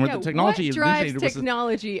originated, and where the technology what drives originated was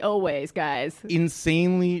technology always, guys?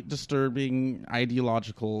 insanely disturbing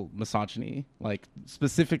ideological misogyny, like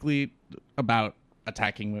specifically about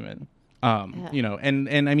attacking women. And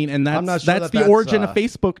I mean, and I'm not that's sure that's that the origin that's, of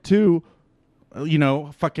Facebook too.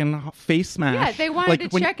 Fucking face smash. Yeah, they wanted Like,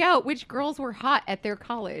 to check out which girls were hot at their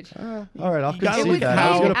college. All right, I'll You gotta concede look that. at I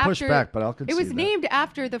was how- going to push back, but I'll concede It was that. named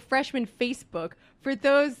after the freshman Facebook. For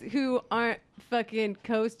those who aren't fucking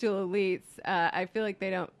coastal elites, I feel like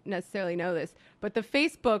they don't necessarily know this, but the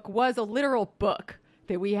Facebook was a literal book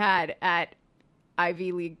that we had at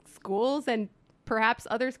Ivy League schools and perhaps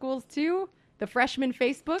other schools too. The freshman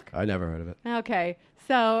Facebook. I never heard of it. Okay,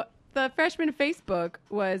 so the freshman Facebook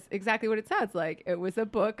was exactly what it sounds like. It was a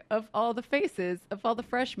book of all the faces of all the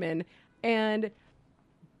freshmen, and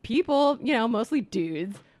people, mostly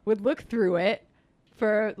dudes, would look through it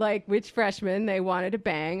for like which freshmen they wanted to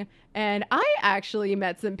bang. And I actually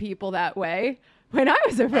met some people that way when I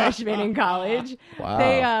was a freshman in college.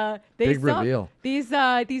 Wow. They Big saw reveal. These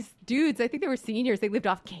dudes, I think they were seniors. They lived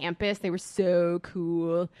off campus. They were so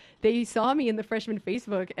cool. They saw me in the freshman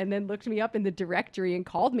Facebook and then looked me up in the directory and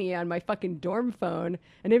called me on my fucking dorm phone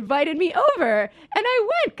and invited me over. And I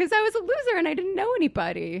went because I was a loser and I didn't know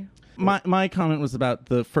anybody. my comment was about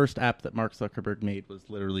the first app that Mark Zuckerberg made was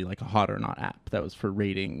literally like a hot or not app that was for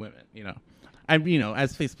rating women. As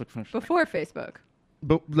Facebook functioned. Before Facebook.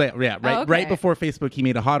 But right, okay. right before Facebook, he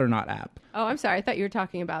made a hot or not app. Oh, I'm sorry. I thought you were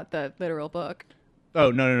talking about the literal book. Oh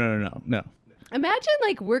no. Imagine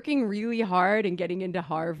like working really hard and getting into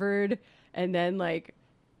Harvard, and then like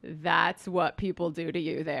that's what people do to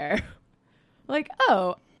you there. Like,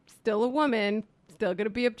 oh, still a woman, still gonna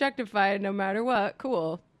be objectified no matter what.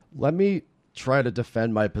 Cool. Let me try to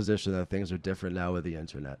defend my position that things are different now with the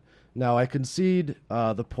internet. Now, I concede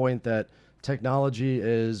the point that technology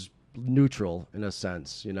is neutral in a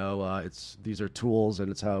sense. These are tools and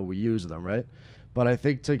it's how we use them, right? But I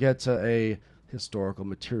think to get to a historical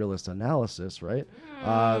materialist analysis, right,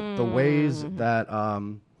 the ways that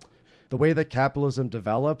the way that capitalism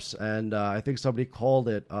develops, and I think somebody called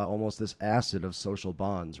it almost this acid of social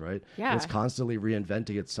bonds, right? Yeah. It's constantly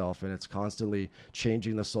reinventing itself, and it's constantly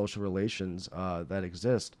changing the social relations that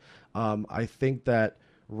exist. I think that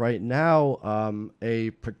right now, a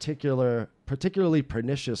particularly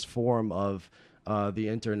pernicious form of the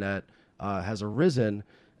internet has arisen,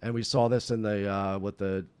 and we saw this in the with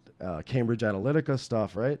the Cambridge Analytica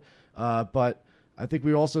stuff, right? But I think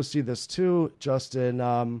we also see this too, just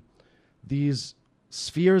in these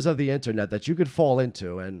spheres of the internet that you could fall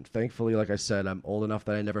into. And thankfully, like I said, I'm old enough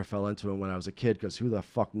that I never fell into them when I was a kid, because who the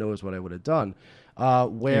fuck knows what I would have done.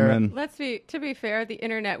 Where Amen. To be fair, the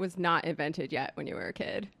internet was not invented yet when you were a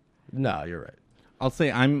kid. No, you're right. I'll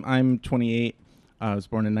say I'm 28. I was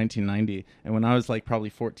born in 1990, and when I was like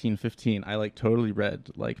probably 14, 15, I like totally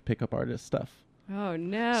read like pickup artist stuff. Oh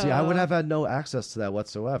no. See, I would have had no access to that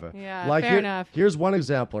whatsoever. Yeah, like fair enough. Here's one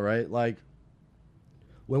example, right? Like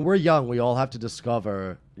when we're young, we all have to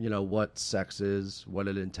discover, what sex is, what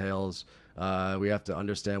it entails. We have to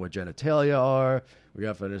understand what genitalia are. We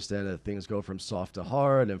have to understand that things go from soft to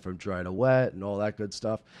hard and from dry to wet and all that good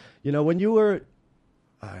stuff. When you were,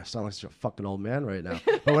 I sound like such a fucking old man right now.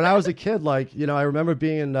 But when I was a kid, I remember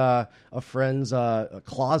being in a friend's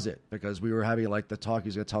closet because we were having like the talk. He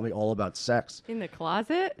was going to tell me all about sex. In the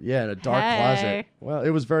closet? Yeah, in a dark Hey. closet. Well,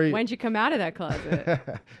 it was very... When'd you come out of that closet?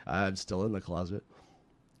 I'm still in the closet.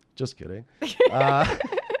 Just kidding.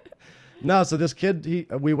 No, so this kid,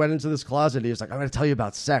 we went into this closet. He was like, I'm going to tell you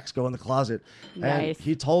about sex. Go in the closet. Nice. And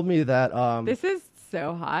he told me that... This is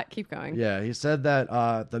so hot. Keep going. Yeah, he said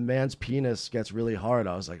that the man's penis gets really hard.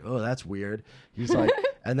 I was like, oh, that's weird. He's like,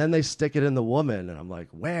 and then they stick it in the woman. And I'm like,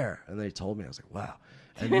 where? And they told me. I was like, wow.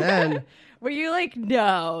 And then... Were you like,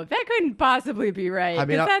 no, that couldn't possibly be right? I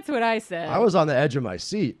mean, Because that's what I said. I was on the edge of my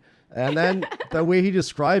seat. And then the way he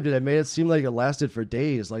described it, it made it seem like it lasted for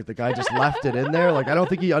days. Like the guy just left it in there. Like I don't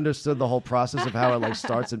think he understood the whole process of how it like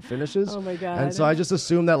starts and finishes. Oh my God. And so I just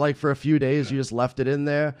assumed that like for a few days you just left it in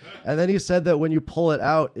there. And then he said that when you pull it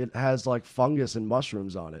out, it has like fungus and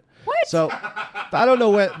mushrooms on it. What? So I don't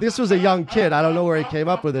know where this was a young kid. I don't know where he came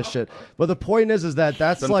up with this shit. But the point is that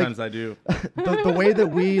that's Sometimes like I do. the way that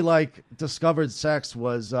we like discovered sex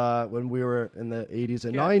was when we were in the 80s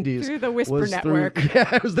and 90s. Through the Whisper was Network.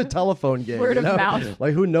 Yeah, it was the telephone game. Word of mouth.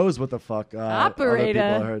 Like who knows what the fuck Operator.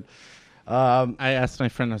 other people heard. I asked my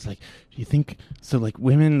friend, I was like, do you think, so like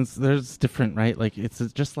women's, there's different, right? Like it's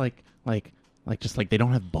just like they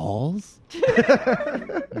don't have balls? He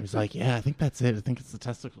was like, yeah, I think that's it. I think it's the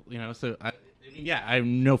testicle, so I have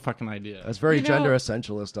no fucking idea. That's very gender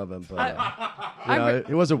essentialist of him, but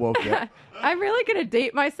it wasn't woke yet. I'm really going to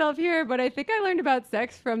date myself here, but I think I learned about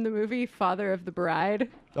sex from the movie Father of the Bride.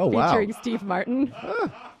 Oh, wow. Featuring Steve Martin. Steve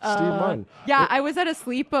Martin. Yeah, I was at a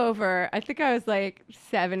sleepover. I think I was like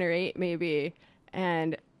 7 or 8 maybe.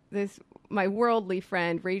 And my worldly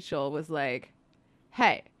friend Rachel was like,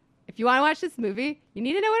 hey, if you want to watch this movie, you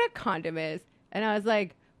need to know what a condom is. And I was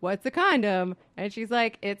like, what's a condom? And she's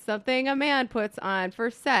like, it's something a man puts on for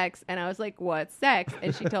sex. And I was like, what's sex?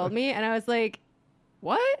 And she told me, and I was like,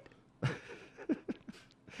 what?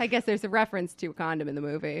 I guess there's a reference to a condom in the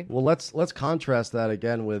movie. Well, let's contrast that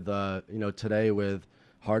again with today with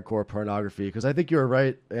hardcore pornography, because I think you're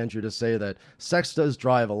right, Andrew, to say that sex does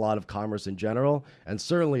drive a lot of commerce in general, and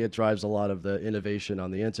certainly it drives a lot of the innovation on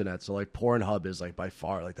the internet. So like Pornhub is like by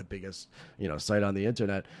far like the biggest site on the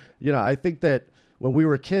internet. I think that when we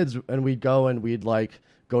were kids and we'd go and we'd like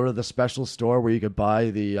go to the special store where you could buy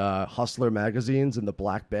the Hustler magazines in the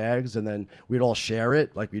black bags, and then we'd all share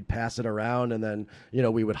it. Like we'd pass it around, and then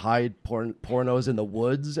we would hide pornos in the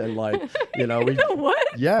woods, and like What?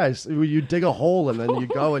 Yeah, you dig a hole and then you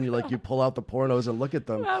go and you pull out the pornos and look at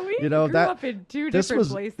them. Wow, we grew up in two different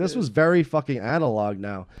places. This was very fucking analog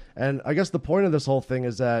now, and I guess the point of this whole thing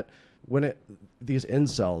is that these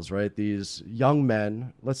incels, right? These young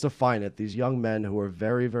men, let's define it. These young men who are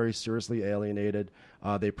very, very seriously alienated.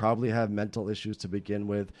 They probably have mental issues to begin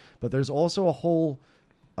with, but there's also a whole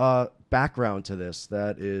background to this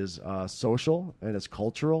that is social, and it's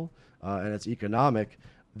cultural, and it's economic.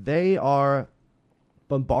 They are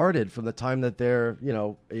bombarded from the time that they're,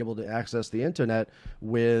 able to access the internet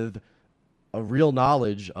with a real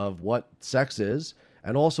knowledge of what sex is,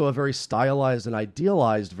 and also a very stylized and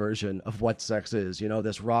idealized version of what sex is.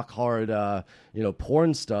 This rock hard,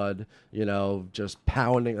 porn stud, just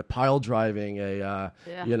pounding, pile driving a,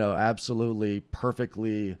 absolutely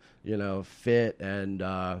perfectly, fit and,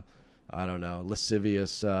 I don't know,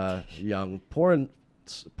 lascivious young porn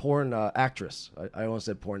actress. I almost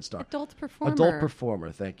said porn star. Adult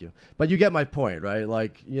performer. Thank you. But you get my point, right?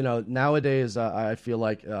 Like, nowadays I feel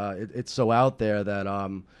like it's so out there that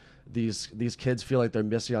these kids feel like they're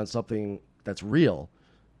missing on something that's real,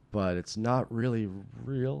 but it's not really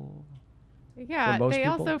real. Yeah, most they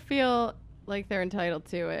people. also feel like they're entitled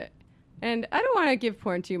to it. And I don't want to give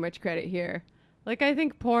porn too much credit here. Like, I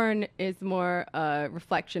think porn is more a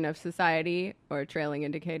reflection of society or a trailing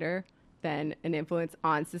indicator than an influence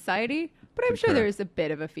on society. But I'm sure there's a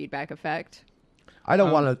bit of a feedback effect. I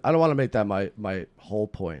don't want to make that my whole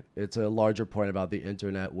point. It's a larger point about the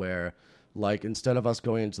internet where, like, instead of us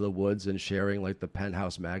going into the woods and sharing like the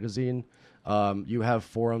Penthouse magazine, you have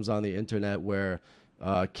forums on the internet where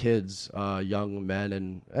kids, young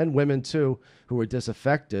men and women too, who are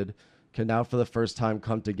disaffected, can now for the first time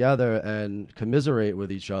come together and commiserate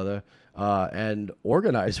with each other and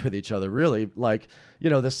organize with each other, really. Like,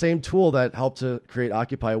 the same tool that helped to create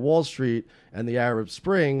Occupy Wall Street and the Arab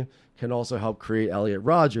Spring can also help create Elliot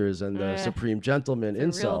Rodgers and the Supreme Gentleman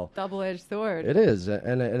It's a incel. real double-edged sword. It is.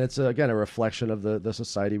 And it's, again, a reflection of the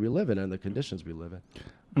society we live in and the conditions we live in.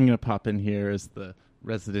 I'm going to pop in here as the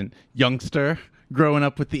resident youngster growing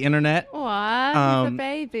up with the internet. Aw, he's a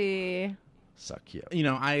baby. So cute.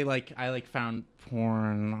 I found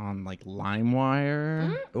porn on like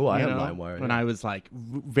LimeWire. Oh, I have LimeWire. When I was like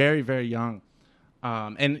very, very young.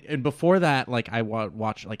 And before that, like I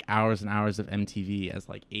watched like hours and hours of MTV as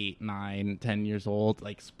like 8, 9, 10 years old,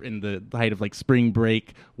 like in the height of like spring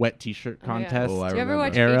break wet T-shirt contest. Oh, I Did you ever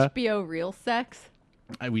watch era. HBO Real Sex?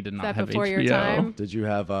 We did not that have before HBO. your time? Did you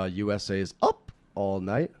have USA's Up All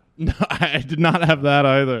Night? No, I did not have that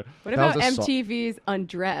either. What That about was a MTV's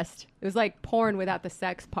Undressed? It was like porn without the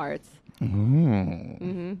sex parts.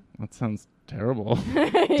 That sounds terrible.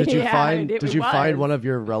 Did you Yeah, find it Did you was. find one of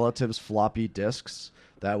your relatives' floppy disks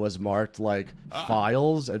that was marked like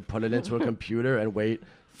files and put it into a computer and wait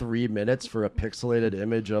 3 minutes for a pixelated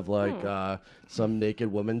image of like some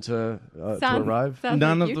naked woman to arrive? Sounds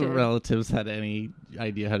None like of you the did. relatives had any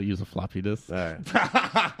idea how to use a floppy disk. All right.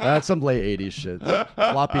 That's some late 80s shit.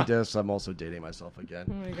 Floppy disks, I'm also dating myself again.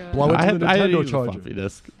 Oh my God. Blow it to the I Nintendo use a charger. floppy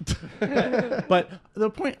disk. But the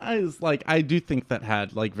point is, like, I do think that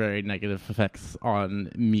had like very negative effects on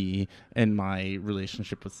me and my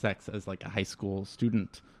relationship with sex as like a high school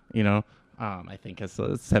student. I think as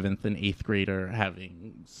a 7th and 8th grader,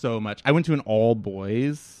 having so much. I went to an all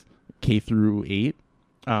boys K through 8.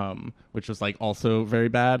 Which was like also very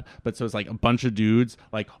bad, but so it's like a bunch of dudes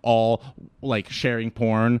like all like sharing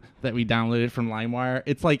porn that we downloaded from LimeWire.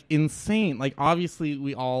 It's like insane. Like obviously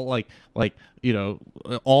we all like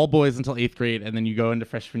all boys until 8th grade, and then you go into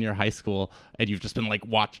freshman year of high school and you've just been like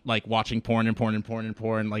watching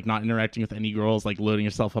porn, like not interacting with any girls, like loading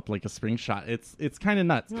yourself up like a spring shot. It's kind of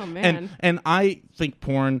nuts. Oh, man. And I think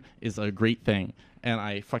porn is a great thing, and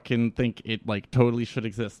I fucking think it like totally should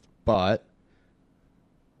exist. But,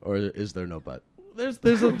 or is there no but? There's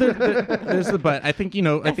the but. I think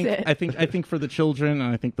I think for the children,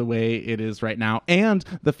 and I think the way it is right now, and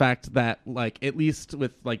the fact that like at least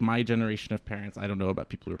with like my generation of parents, I don't know about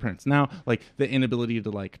people who are parents now, like the inability to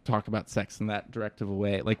like talk about sex in that directive a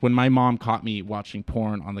way. Like when my mom caught me watching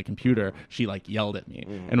porn on the computer, she like yelled at me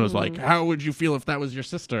and was like, "How would you feel if that was your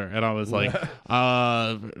sister?" And I was like,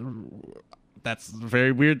 that's a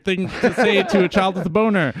very weird thing to say to a child with a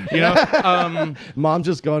boner, Mom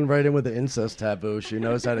just going right in with the incest taboo. She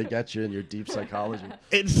knows how to get you in your deep psychology.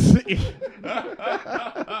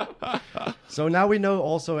 So now we know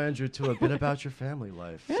also, Andrew, too, a bit about your family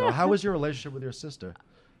life. Yeah. So how was your relationship with your sister?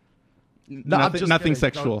 No, nothing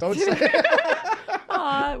sexual. Don't say it.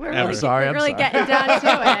 Aw, we're I'm really, sorry, we're I'm really sorry. getting down to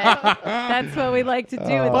it. That's what we like to do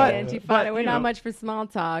with the Antifada. We're you not know. much for small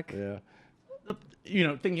talk. Yeah.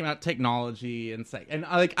 Thinking about technology and sex, and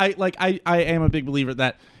I am a big believer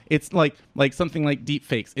that it's like something like deep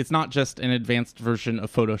fakes. It's not just an advanced version of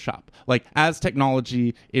Photoshop. Like as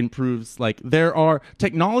technology improves, like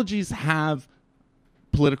technologies have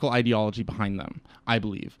political ideology behind them, I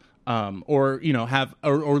believe. Or have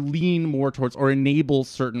or lean more towards or enable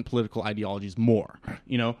certain political ideologies more.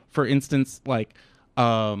 For instance, like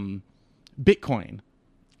Bitcoin,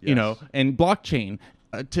 Yes. and blockchain.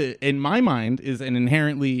 In my mind, is an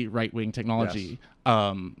inherently right-wing technology.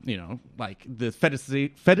 Yes. Like the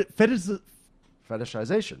Fetishization.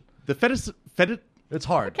 It's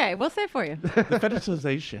hard. Okay, we'll say it for you. the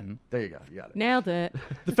fetishization. There you go. You got it. Nailed it.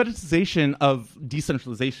 The fetishization of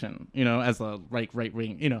decentralization, as a right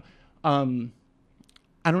wing, I don't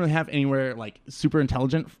really have anywhere like super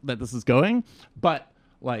intelligent that this is going, but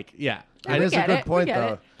like, yeah. It is a good point,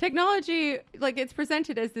 though. Technology, like it's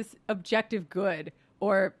presented as this objective good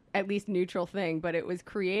or at least neutral thing, but it was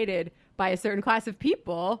created by a certain class of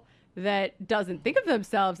people that doesn't think of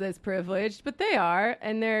themselves as privileged, but they are,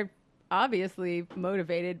 and they're obviously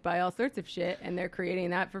motivated by all sorts of shit, and they're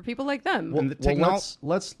creating that for people like them.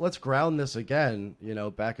 Let's ground this again,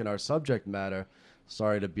 back in our subject matter.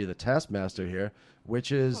 Sorry to be the taskmaster here,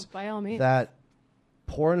 which is by all means. that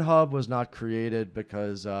Pornhub was not created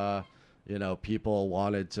because people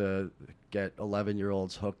wanted to get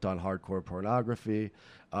 11-year-olds hooked on hardcore pornography.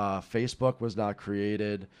 Facebook was not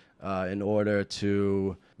created in order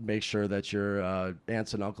to make sure that your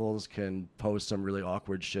aunts and uncles can post some really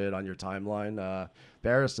awkward shit on your timeline,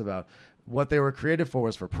 embarrassed about. What they were created for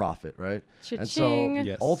was for profit, right? Cha-ching. And so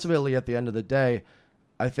Yes. ultimately, at the end of the day,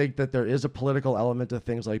 I think that there is a political element to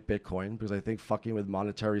things like Bitcoin, because I think fucking with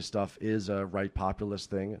monetary stuff is a right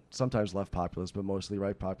populist thing, sometimes left populist, but mostly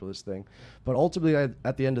right populist thing. But ultimately,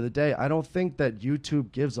 at the end of the day, I don't think that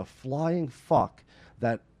YouTube gives a flying fuck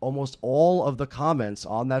that almost all of the comments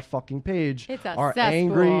on that fucking page are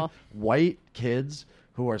angry white kids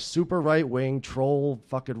who are super right-wing, troll,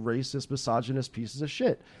 fucking racist, misogynist pieces of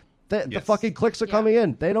shit. The fucking clicks are coming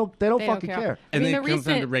in. They don't fucking care. And I mean, then it comes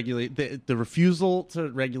down to regulate the refusal to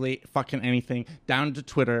regulate fucking anything down to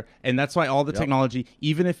Twitter, and that's why all the technology,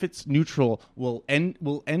 even if it's neutral, will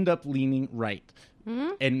end up leaning right.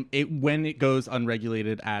 Mm-hmm. And when it goes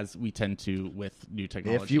unregulated, as we tend to with new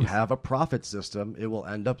technology, if you have a profit system, it will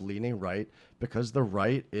end up leaning right because the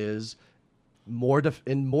right is more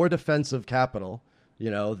defensive capital,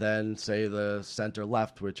 than say the center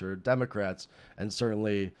left, which are Democrats, and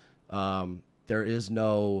certainly. There is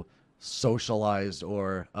no socialized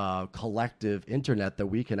or collective internet that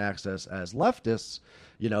we can access as leftists,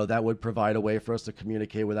 that would provide a way for us to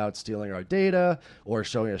communicate without stealing our data or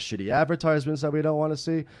showing us shitty advertisements that we don't want to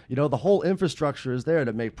see. The whole infrastructure is there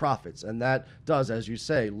to make profits. And that does, as you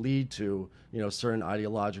say, lead to, certain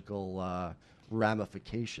ideological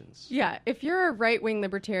ramifications. Yeah, if you're a right-wing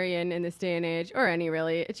libertarian in this day and age, or any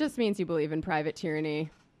really, it just means you believe in private tyranny.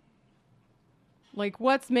 Like,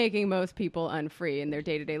 what's making most people unfree in their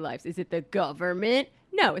day-to-day lives? Is it the government?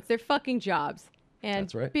 No, it's their fucking jobs. And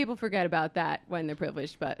that's right. People forget about that when they're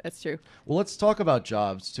privileged, but that's true. Well, let's talk about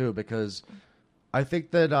jobs, too, because I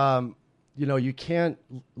think that, you can't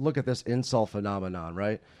look at this incel phenomenon,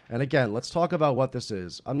 right? And again, let's talk about what this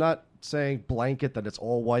is. I'm not saying blanket that it's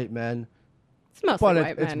all white men. It's mostly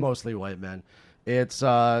white men. It's mostly white men. It's...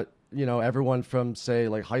 everyone from, say,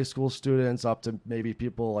 like high school students up to maybe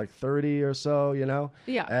people like 30 or so,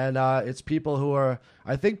 Yeah. And it's people who are,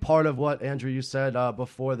 I think part of what, Andrew, you said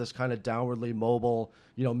before, this kind of downwardly mobile,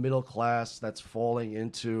 middle class that's falling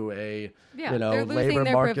into a, they're losing labor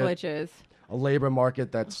their market. Privileges. A labor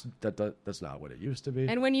market that's not what it used to be.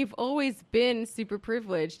 And when you've always been super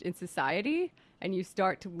privileged in society and you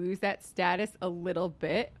start to lose that status a little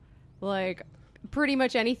bit, like pretty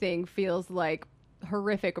much anything feels like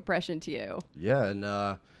horrific oppression to you. Yeah, and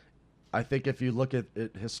I think if you look at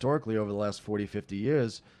it historically over the last 40, 50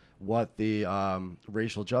 years, what the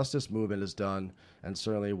racial justice movement has done, and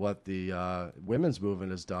certainly what the women's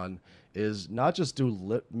movement has done, is not just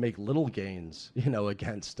make little gains,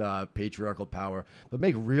 against patriarchal power, but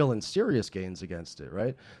make real and serious gains against it,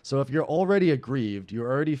 right? So if you're already aggrieved, you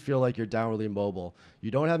already feel like you're downwardly mobile,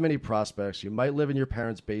 you don't have many prospects, you might live in your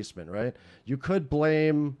parents' basement, right? You could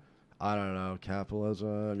blame... I don't know,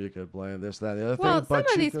 capitalism, you could blame this, that, and the other thing. Well, some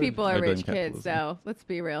but of these people are rich capitalism. kids, though. Let's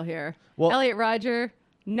be real here. Well, Elliot Rodger,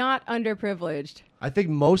 not underprivileged. I think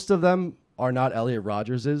most of them are not Elliot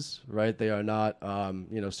Rodgerses, right? They are not,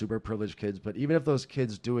 super privileged kids. But even if those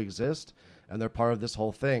kids do exist and they're part of this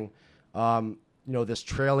whole thing, this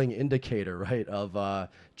trailing indicator, right, of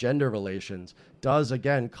gender relations does,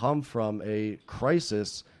 again, come from a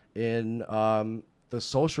crisis in the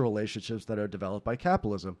social relationships that are developed by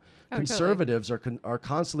capitalism. Conservatives are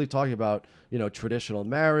constantly talking about, traditional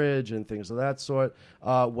marriage and things of that sort,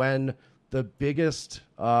 when the biggest,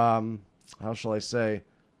 how shall I say,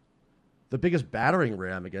 the biggest battering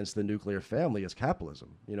ram against the nuclear family is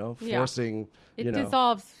capitalism, forcing, It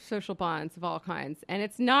dissolves social bonds of all kinds, and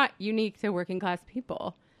it's not unique to working class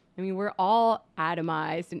people. I mean, we're all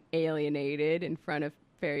atomized and alienated in front of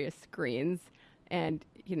various screens, and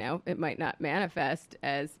it might not manifest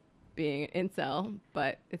as being an incel,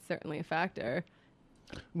 but it's certainly a factor.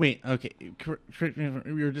 Wait, okay. You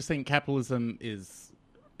were just saying capitalism is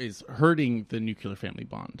hurting the nuclear family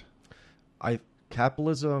bond.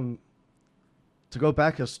 Capitalism, to go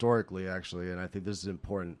back historically, actually, and I think this is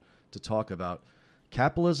important to talk about,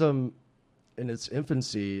 capitalism in its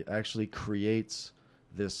infancy actually creates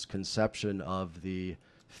this conception of the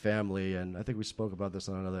family, and I think we spoke about this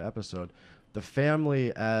on another episode, the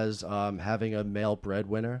family as having a male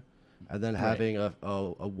breadwinner, and then having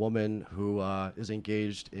a woman who is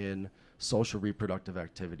engaged in social reproductive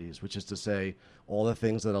activities, which is to say all the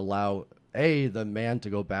things that allow the man to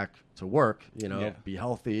go back to work, be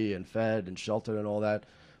healthy and fed and sheltered and all that,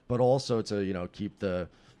 but also to, keep the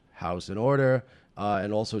house in order,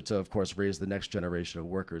 and also to, of course, raise the next generation of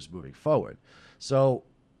workers moving forward. So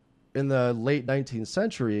in the late 19th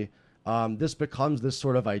century, this becomes this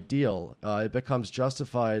sort of ideal. It becomes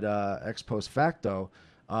justified ex post facto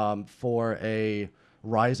for a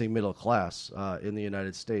rising middle class in the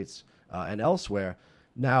United States and elsewhere.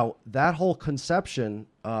 Now, that whole conception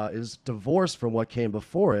is divorced from what came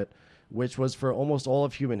before it, which was for almost all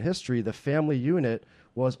of human history, the family unit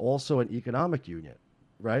was also an economic unit,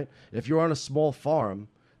 right? If you're on a small farm,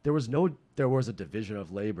 there was a division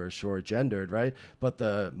of labor, sure, gendered, right? But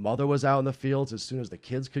the mother was out in the fields as soon as the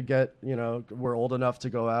kids could were old enough to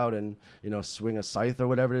go out and, swing a scythe or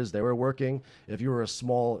whatever it is, they were working. If you were a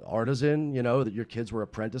small artisan, that your kids were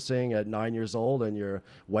apprenticing at 9 years old and your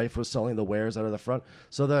wife was selling the wares out of the front.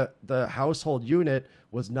 So the household unit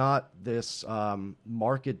was not this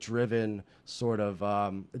market-driven sort of,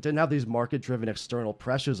 it didn't have these market-driven external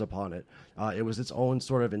pressures upon it. It was its own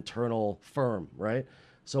sort of internal firm, right?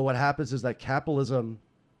 So what happens is that capitalism,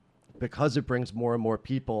 because it brings more and more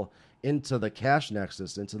people into the cash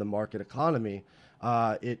nexus, into the market economy,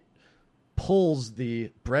 it pulls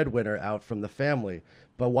the breadwinner out from the family.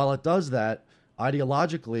 But while it does that,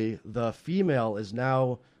 ideologically, the female is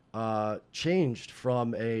now changed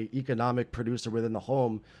from a economic producer within the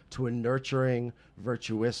home to a nurturing,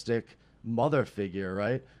 virtuistic mother figure,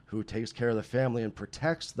 right, who takes care of the family and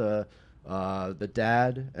protects the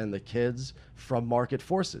dad and the kids from market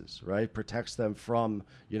forces, right? Protects them from,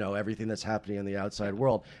 everything that's happening in the outside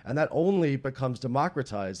world. And that only becomes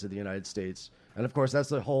democratized in the United States. And of course, that's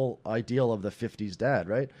the whole ideal of the 50s dad,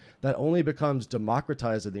 right? That only becomes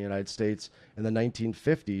democratized in the United States in the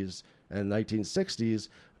 1950s and 1960s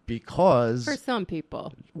because... For some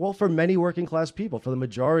people. Well, for many working class people, for the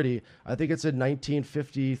majority, I think it's in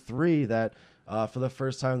 1953 that for the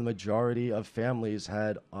first time, the majority of families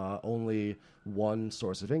had only one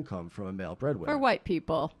source of income from a male breadwinner. For white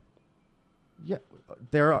people. Yeah,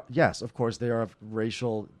 yes, of course, there are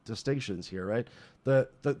racial distinctions here, right?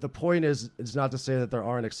 The point is not to say that there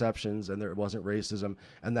aren't exceptions and there wasn't racism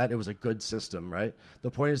and that it was a good system, right?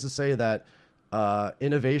 The point is to say that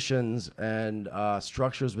innovations and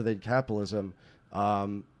structures within capitalism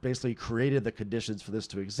basically created the conditions for this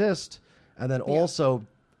to exist, and then also...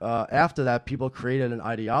 after that, people created an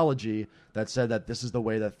ideology that said that this is the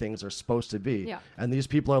way that things are supposed to be. Yeah. And these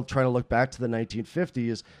people are trying to look back to the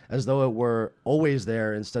 1950s as though it were always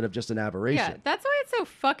there instead of just an aberration. Yeah, that's why it's so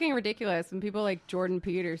fucking ridiculous when people like Jordan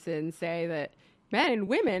Peterson say that men and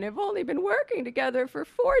women have only been working together for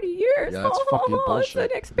 40 years. Yeah, that's fucking bullshit.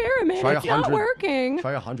 It's an experiment. It's not working.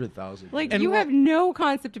 Try 100,000. Like, you have no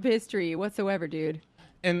concept of history whatsoever, dude.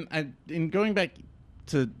 And in going back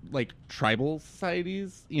to like tribal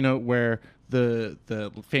societies, where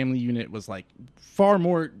the family unit was like far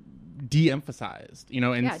more de-emphasized,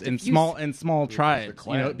 in small tribes,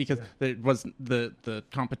 because there was the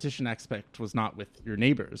competition aspect was not with your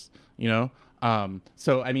neighbors,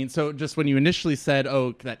 so just when you initially said,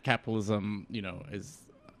 that capitalism, is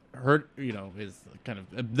is kind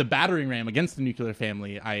of the battering ram against the nuclear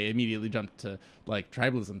family, I immediately jumped to like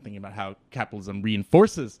tribalism, thinking about how capitalism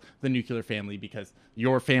reinforces the nuclear family because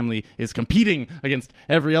your family is competing against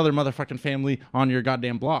every other motherfucking family on your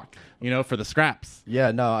goddamn block, for the scraps.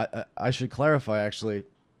 Yeah, no, I should clarify actually.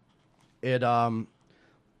 It's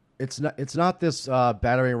not this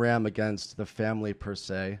battering ram against the family per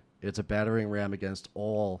se. It's a battering ram against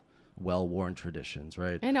all well-worn traditions,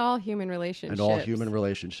 right? And all human relationships. And all human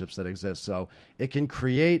relationships that exist. So it can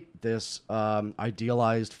create this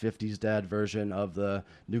idealized 50s dad version of the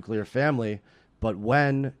nuclear family, but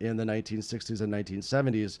when in the 1960s and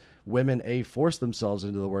 1970s, women A, force themselves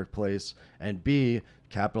into the workplace, and B,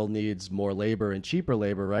 capital needs more labor and cheaper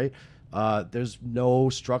labor, right? There's no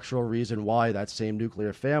structural reason why that same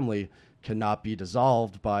nuclear family cannot be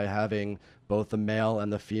dissolved by having both the male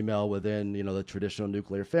and the female within, the traditional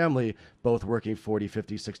nuclear family, both working 40,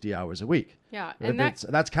 50, 60 hours a week. Yeah. And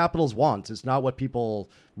that's capital's wants. It's not what people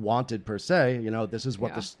wanted per se. This is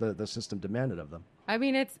what the system demanded of them. I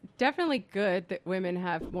mean, it's definitely good that women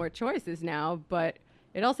have more choices now, but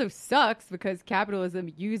it also sucks because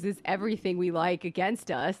capitalism uses everything we like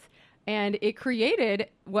against us. And it created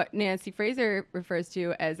what Nancy Fraser refers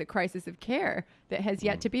to as a crisis of care that has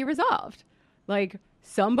yet to be resolved. Like,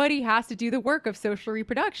 somebody has to do the work of social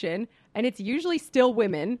reproduction, and it's usually still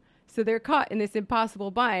women. So they're caught in this impossible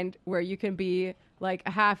bind where you can be like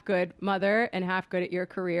a half good mother and half good at your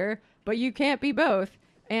career, but you can't be both.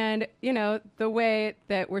 And, the way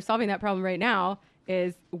that we're solving that problem right now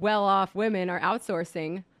is well-off women are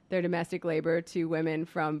outsourcing their domestic labor to women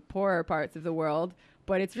from poorer parts of the world,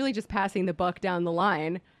 but it's really just passing the buck down the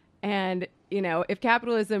line. And, if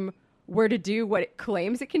capitalism were to do what it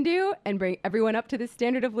claims it can do and bring everyone up to this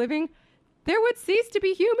standard of living, there would cease to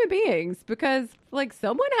be human beings because,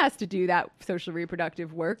 someone has to do that social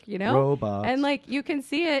reproductive work, Robots. And, you can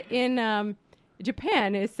see it in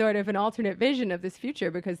Japan is sort of an alternate vision of this future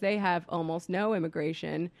because they have almost no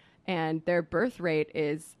immigration and their birth rate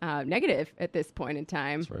is negative at this point in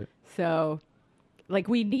time. That's right. So,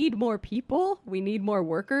 we need more people, we need more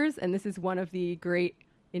workers, and this is one of the great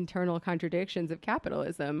internal contradictions of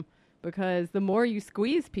capitalism because the more you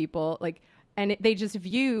squeeze people, and they just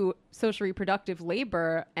view social reproductive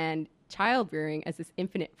labor and child rearing as this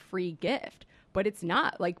infinite free gift. But it's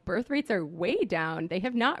not. Birth rates are way down. They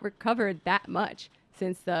have not recovered that much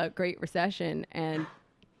since the Great Recession. And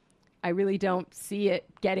I really don't see it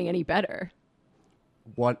getting any better.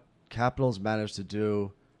 What capital's managed to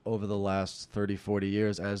do over the last 30, 40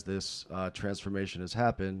 years as this transformation has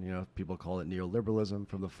happened, people call it neoliberalism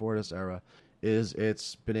from the Fordist era, is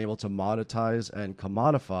it's been able to monetize and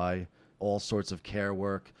commodify all sorts of care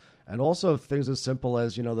work, and also things as simple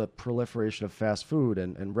as, the proliferation of fast food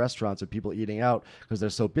and restaurants and people eating out because they're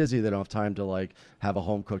so busy they don't have time to have a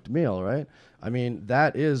home-cooked meal, right? I mean,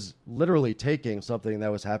 that is literally taking something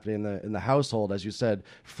that was happening in the household, as you said,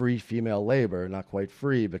 free female labor, not quite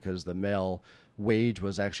free because the male wage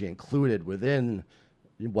was actually included within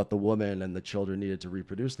what the woman and the children needed to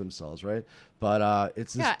reproduce themselves, right? But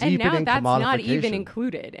it's this deepening and now that's not even commodification.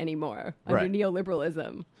 Included anymore under Right.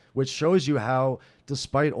 neoliberalism. Which shows you how,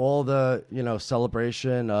 despite all the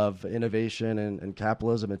celebration of innovation and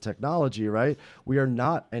capitalism and technology, right, we are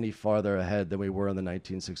not any farther ahead than we were in the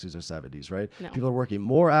 1960s or 70s, right? No. People are working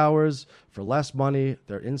more hours for less money.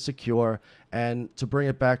 They're insecure, and to bring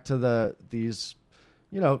it back to these,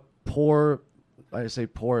 poor, I say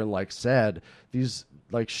poor and sad, these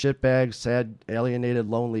shitbags, sad, alienated,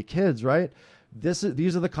 lonely kids, right?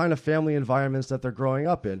 These are the kind of family environments that they're growing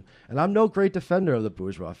up in. And I'm no great defender of the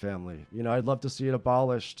bourgeois family. I'd love to see it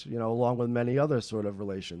abolished, along with many other sort of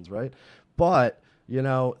relations, right? But,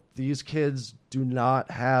 these kids do not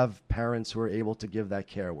have parents who are able to give that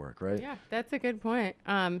care work, right? Yeah, that's a good point.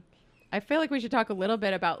 I feel like we should talk a little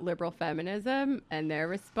bit about liberal feminism and their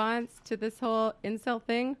response to this whole incel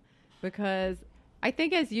thing, because I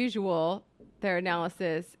think, as usual, their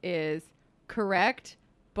analysis is correct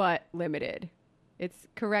but limited. It's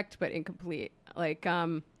correct but incomplete.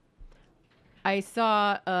 I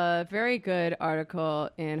saw a very good article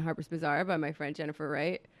in Harper's Bazaar by my friend Jennifer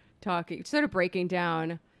Wright sort of breaking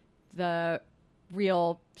down the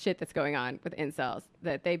real shit that's going on with incels,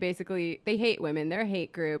 that they hate women. They're a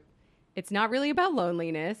hate group. It's not really about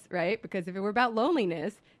loneliness, right? Because if it were about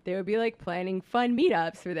loneliness, they would be planning fun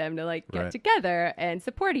meetups for them to get Right. together and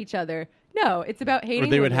support each other. No, it's about hating Or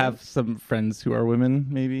they would women. have some friends who are women,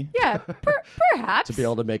 maybe. Yeah, perhaps. To be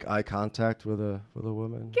able to make eye contact with a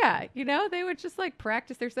woman. Yeah, they would just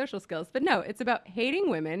practice their social skills. But no, it's about hating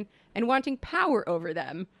women and wanting power over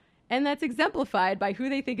them. And that's exemplified by who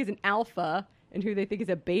they think is an alpha and who they think is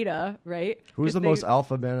a beta, right? Who's 'Cause the most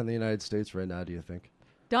alpha man in the United States right now, do you think?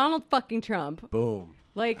 Donald fucking Trump. Boom.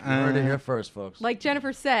 Like, You heard it here first, folks. like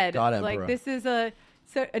Jennifer said, God Emperor. this is a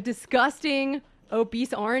disgusting,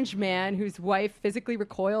 obese orange man whose wife physically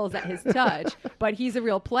recoils at his touch, but he's a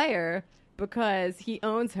real player because he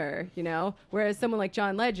owns her, Whereas someone like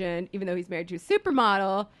John Legend, even though he's married to a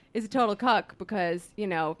supermodel, is a total cuck because, he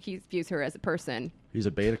views her as a person. He's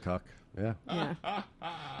a beta cuck. Yeah. Yeah.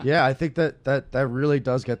 Yeah, I think that really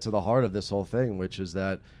does get to the heart of this whole thing, which is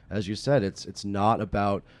that, as you said, it's not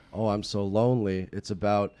about, oh, I'm so lonely. It's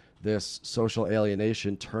about this social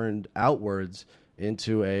alienation turned outwards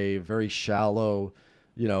into a very shallow,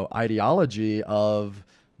 ideology of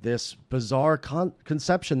this bizarre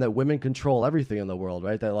conception that women control everything in the world,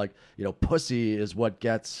 right? That pussy is what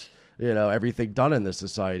gets, everything done in this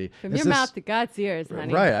society. From It's your this- mouth to God's ears,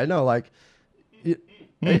 honey. Right, I know.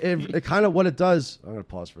 It kind of what it does. I'm going to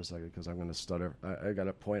pause for a second because I'm going to stutter. I got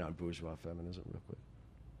a point on bourgeois feminism real quick.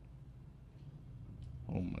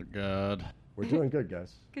 Oh my god. We're doing good,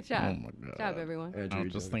 guys. Good job. Oh my God. Good job, everyone. Andrew, I'm you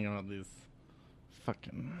just doing thinking about these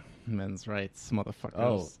fucking men's rights,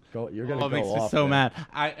 motherfuckers. you're going to go It makes me off. so man.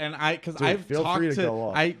 mad. Because Dude, I've feel talked free to go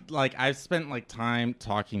off. I've spent time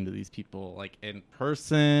talking to these people in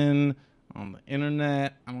person, on the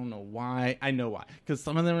internet. I don't know why. I know why. Because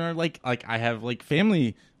some of them are I have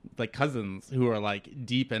family, cousins who are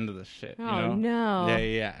deep into this shit. Oh, you know? no.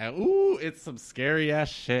 Yeah. Ooh, it's some scary ass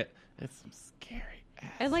shit. It's some scary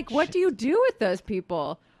And like, what do you do with those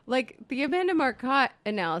people? Like, the Amanda Marcotte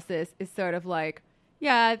analysis is sort of like,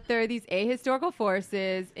 yeah, there are these ahistorical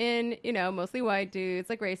forces in, mostly white dudes,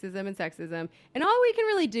 like racism and sexism. And all we can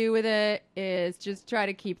really do with it is just try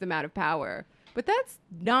to keep them out of power. But that's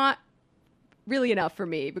not really enough for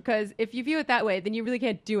me, because if you view it that way, then you really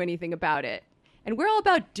can't do anything about it. And we're all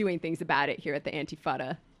about doing things about it here at the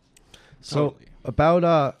Antifada. So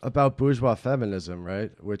about bourgeois feminism,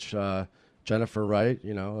 right? Which Jennifer Wright,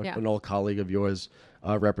 an old colleague of yours,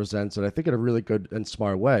 represents, and I think in a really good and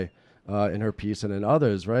smart way in her piece and in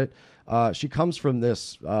others, right? She comes from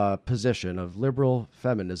this position of liberal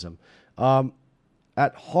feminism.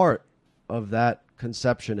 At heart of that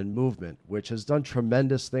conception and movement, which has done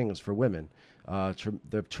tremendous things for women,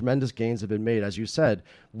 the tremendous gains have been made. As you said,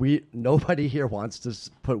 nobody here wants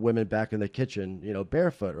to put women back in the kitchen,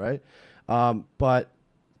 barefoot, right? But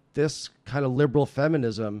this kind of liberal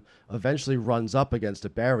feminism eventually runs up against a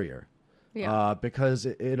barrier, because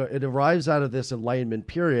it arrives out of this Enlightenment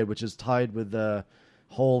period, which is tied with the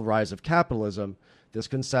whole rise of capitalism, this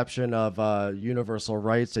conception of universal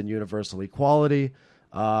rights and universal equality.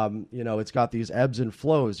 It's got these ebbs and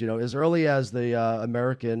flows. As early as the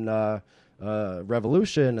American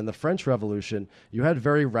Revolution and the French Revolution, you had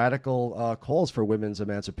very radical calls for women's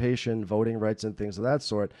emancipation, voting rights, and things of that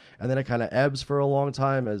sort. And then it kind of ebbs for a long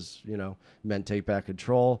time as, men take back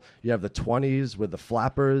control. You have the 20s with the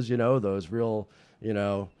flappers, those real,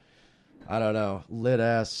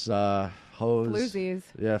 lit-ass hoes. Floozies.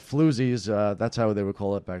 Yeah, floozies. That's how they would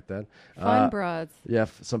call it back then. Fun broads. Yeah,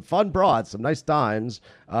 some fun broads, some nice dimes,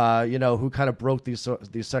 who kind of broke these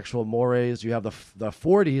sexual mores. You have the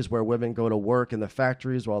 40s where women go to work in the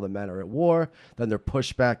factories while the men are at war. Then they're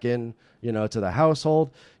pushed back in, to the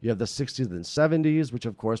household. You have the 60s and 70s, which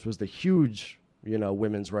of course was the huge,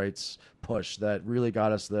 women's rights push that really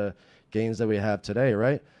got us the gains that we have today,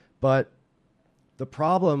 right? But the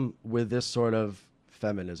problem with this sort of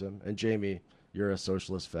feminism, and Jamie, you're a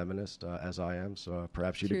socialist feminist, as I am, so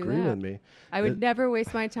perhaps you'd agree with me. I would never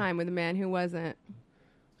waste my time with a man who wasn't.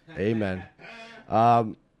 Amen.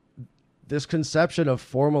 This conception of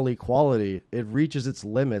formal equality, it reaches its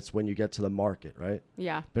limits when you get to the market, right?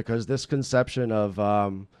 Yeah. Because this conception of,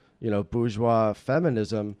 bourgeois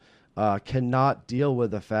feminism cannot deal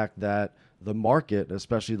with the fact that the market,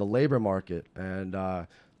 especially the labor market, and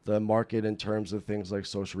the market in terms of things like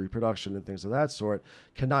social reproduction and things of that sort,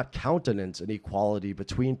 cannot countenance an equality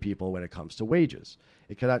between people when it comes to wages.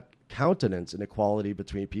 It cannot countenance an equality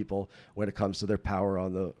between people when it comes to their power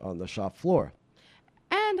on the shop floor.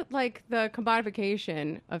 And like the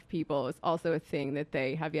commodification of people is also a thing that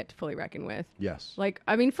they have yet to fully reckon with. Yes. Like,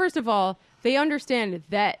 I mean, first of all, they understand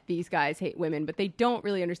that these guys hate women, but they don't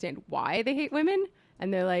really understand why they hate women.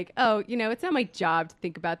 And they're like, oh, it's not my job to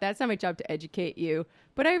think about that. It's not my job to educate you.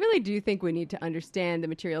 But I really do think we need to understand the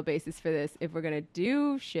material basis for this if we're going to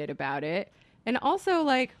do shit about it. And also,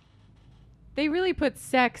 like, they really put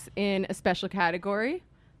sex in a special category.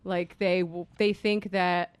 Like, they think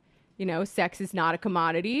that, sex is not a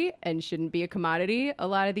commodity and shouldn't be a commodity. A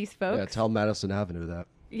lot of these folks. Yeah, tell Madison Avenue that.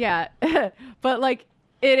 Yeah. But, like,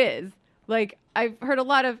 it is. Like, I've heard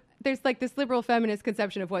there's, like, this liberal feminist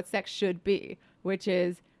conception of what sex should be, which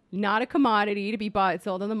is not a commodity to be bought and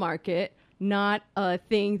sold on the market, not a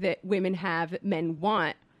thing that women have that men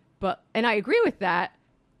want. And I agree with that,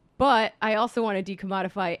 but I also want to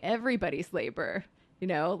decommodify everybody's labor.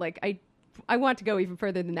 Like I want to go even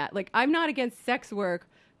further than that. Like, I'm not against sex work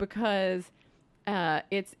because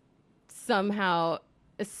it's somehow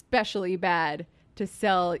especially bad to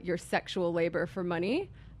sell your sexual labor for money.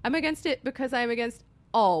 I'm against it because I'm against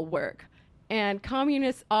all work. And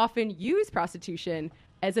communists often use prostitution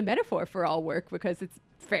as a metaphor for all work because it's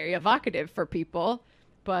very evocative for people.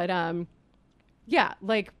 But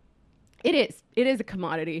like it is a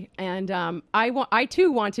commodity. And I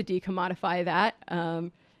too want to decommodify that.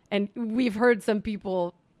 And we've heard some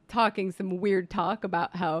people talking some weird talk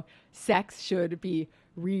about how sex should be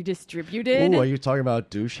redistributed. Ooh, are you talking about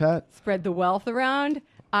douche hat? Spread the wealth around.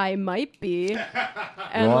 I might be.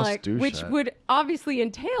 And Ross like, douche which hat. would obviously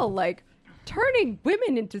entail like turning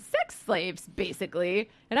women into sex slaves, basically.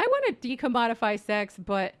 And I want to decommodify sex,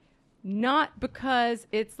 but not because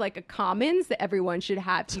it's like a commons that everyone should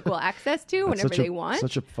have equal access to whenever they want.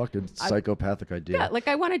 Such a fucking psychopathic idea. Yeah, like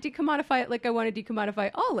I want to decommodify it like I want to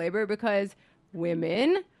decommodify all labor because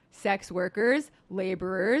women, sex workers,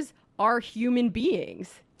 laborers are human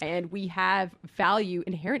beings. And we have value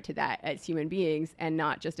inherent to that as human beings and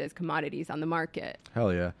not just as commodities on the market.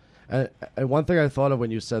 Hell yeah. And one thing I thought of when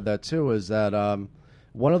you said that too is that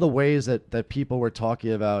one of the ways that people were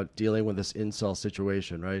talking about dealing with this incel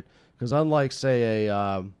situation, right? Because unlike, say,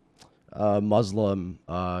 a Muslim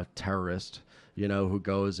terrorist, who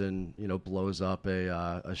goes and, blows up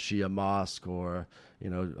a Shia mosque or,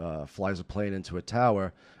 flies a plane into a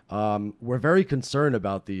tower, we're very concerned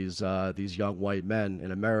about these young white men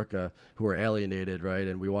in America who are alienated, right?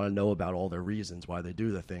 And we want to know about all their reasons why they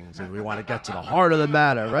do the things, and we want to get to the heart of the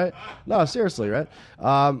matter, right? No, seriously, right?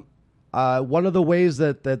 One of the ways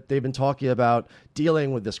that they've been talking about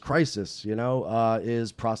dealing with this crisis,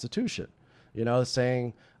 is prostitution.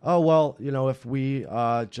 Saying, oh, well, if we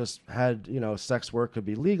just had, sex work could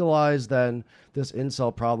be legalized, then this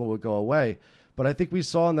incel problem would go away. But I think we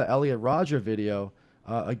saw in the Elliot Rodger video,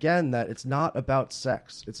 again, that it's not about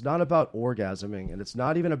sex. It's not about orgasming, and it's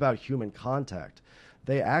not even about human contact.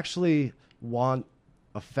 They actually want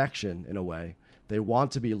affection in a way. They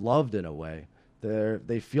want to be loved in a way.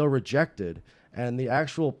 They feel rejected. And the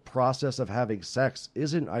actual process of having sex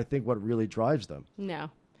isn't, I think, what really drives them. No.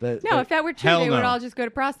 If that were true, they would all just go to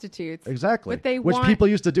prostitutes. Exactly. But which people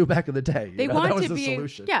used to do back in the day. They want that was to the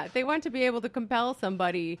solution. Yeah, they want to be able to compel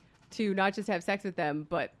somebody to not just have sex with them,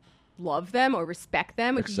 but love them or respect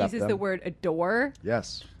them. He uses the word adore.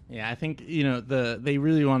 Yes. Yeah, I think, they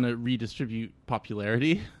really want to redistribute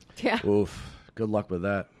popularity. Yeah. Oof. Good luck with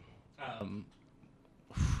that.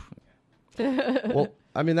 Well,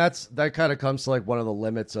 I mean, that kind of comes to like one of the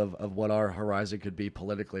limits of what our horizon could be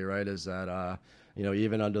politically, right? Is that,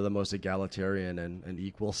 even under the most egalitarian and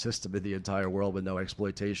equal system in the entire world with no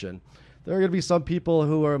exploitation, there are going to be some people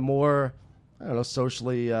who are more,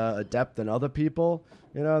 socially adept than other people.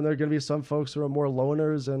 And there are going to be some folks who are more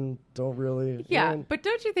loners and don't really. Yeah, but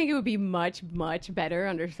don't you think it would be much, much better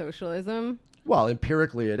under socialism? Well,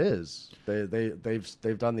 empirically, it is.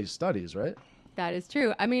 They've done these studies, right? That is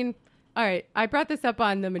true. I mean, all right, I brought this up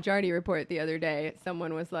on the Majority Report the other day.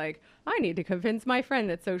 Someone was like, I need to convince my friend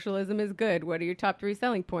that socialism is good. What are your top 3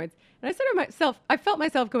 selling points? And I felt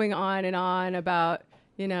myself going on and on about,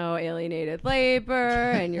 alienated labor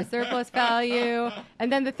and your surplus value.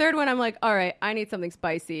 And then the third one, I'm like, all right, I need something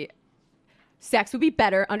spicy. Sex would be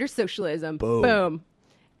better under socialism. Boom.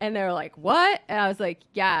 And they were like, what? And I was like,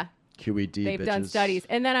 yeah. QED, they've bitches. done studies.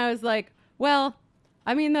 And then I was like, well,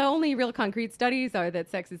 I mean, the only real concrete studies are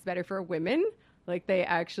that sex is better for women. Like, they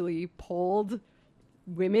actually polled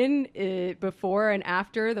women before and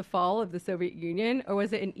after the fall of the Soviet Union. Or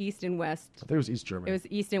was it in East and West? I think it was East Germany. It was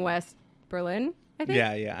East and West Berlin, I think.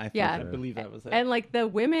 I believe that was it. And, like, the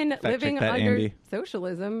women living under Andy.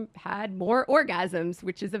 socialism had more orgasms,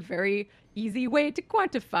 which is a very easy way to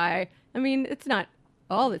quantify. I mean, it's not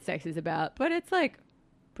all that sex is about, but it's, like,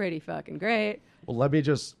 pretty fucking great. Well, let me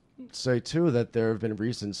just say too that there have been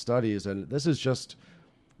recent studies, and this is just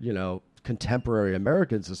contemporary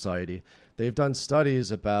American society. They've done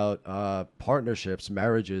studies about partnerships,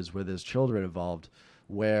 marriages where there's children involved,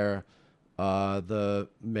 where the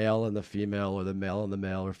male and the female, or the male and the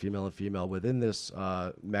male, or female and female within this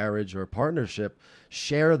marriage or partnership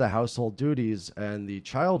share the household duties and the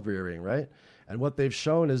child rearing, right? And what they've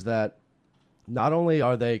shown is that not only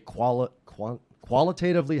are they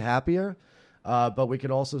qualitatively happier, but we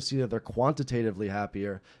can also see that they're quantitatively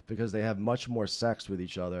happier because they have much more sex with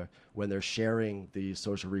each other when they're sharing the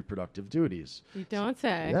social reproductive duties. You don't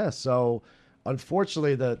say. Yeah, so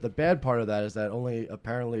unfortunately, the bad part of that is that only,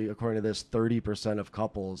 apparently, according to this, 30% of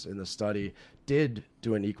couples in the study did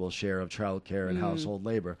do an equal share of childcare and household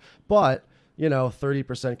labor. But,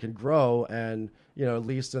 30% can grow, and, at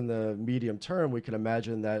least in the medium term, we can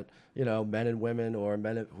imagine that, men and women, or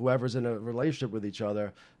whoever's in a relationship with each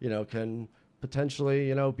other, can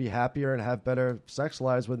potentially, be happier and have better sex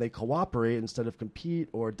lives when they cooperate instead of compete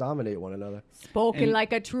or dominate one another. Spoken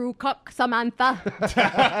like a true cock, Samantha.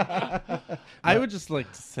 I would just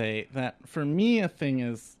like to say that for me, a thing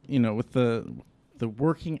is, with the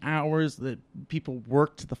working hours that people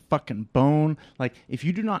work to the fucking bone, like, if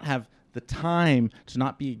you do not have the time to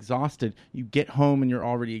not be exhausted, you get home and you're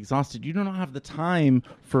already exhausted. You do not have the time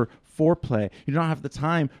for foreplay. You don't have the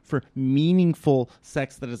time for meaningful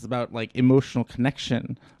sex that is about, like, emotional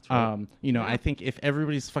connection. Right. I think if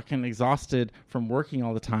everybody's fucking exhausted from working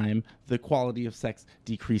all the time, the quality of sex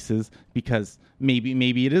decreases, because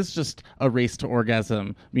maybe it is just a race to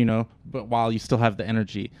orgasm, but while you still have the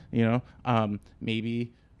energy,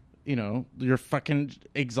 maybe you're fucking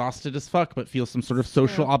exhausted as fuck, but feel some sort of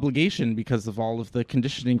social obligation because of all of the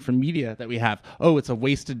conditioning from media that we have. Oh, it's a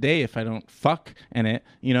wasted day if I don't fuck in it,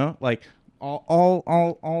 like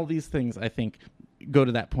all these things, I think, go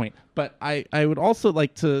to that point. But I would also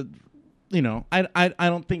like to, I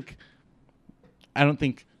don't think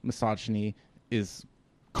misogyny is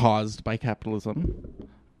caused by capitalism.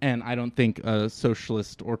 And I don't think a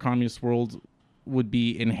socialist or communist world would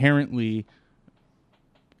be inherently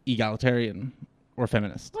egalitarian or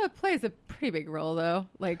feminist. Well, it plays a pretty big role, though.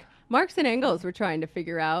 Like, Marx and Engels were trying to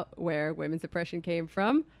figure out where women's oppression came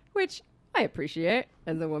from, which I appreciate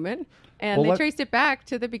as a woman. And they traced it back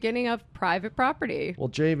to the beginning of private property. Well,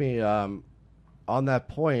 Jamie, on that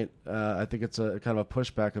point, I think it's a kind of a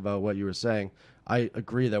pushback about what you were saying. I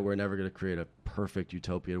agree that we're never going to create a perfect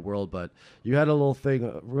utopian world, but you had a little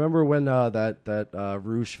thing. Remember when that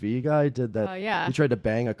Roosh V guy did that? Oh, yeah. He tried to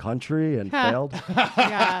bang a country and failed.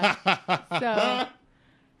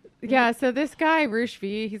 So this guy, Roosh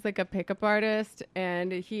V, he's like a pickup artist,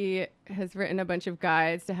 and he has written a bunch of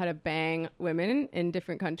guides to how to bang women in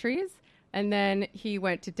different countries. And then he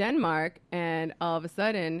went to Denmark, and all of a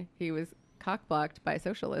sudden, he was cockblocked by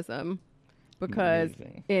socialism. Because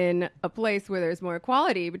in a place where there's more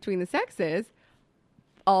equality between the sexes,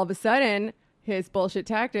 all of a sudden, his bullshit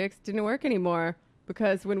tactics didn't work anymore.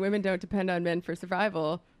 Because when women don't depend on men for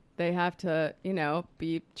survival, they have to,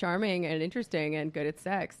 be charming and interesting and good at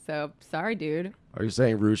sex. So, sorry, dude. Are you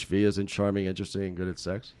saying Roosh V isn't charming, interesting, and good at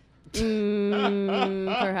sex?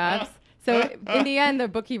 Perhaps. So, in the end, the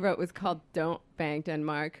book he wrote was called Don't Bang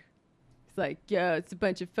Denmark. It's like, yo, it's a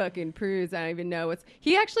bunch of fucking prudes. I don't even know what's...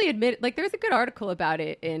 He actually admitted... Like, there's a good article about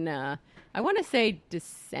it in, I want to say,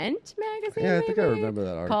 Dissent magazine, Yeah, I maybe? think I remember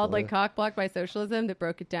that article. Called, Cockblocked by Socialism, that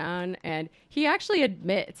broke it down. And he actually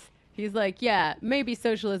admits... He's like, yeah, maybe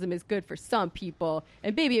socialism is good for some people,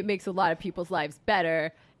 and maybe it makes a lot of people's lives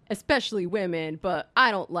better, especially women, but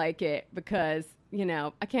I don't like it because,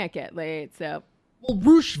 I can't get laid, so... Well,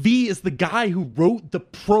 Roosh V is the guy who wrote the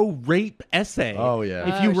pro-rape essay. Oh,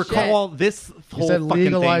 yeah. If you recall this whole he said fucking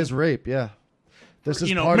legalize thing. rape, yeah. This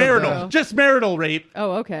is part marital, of just marital rape.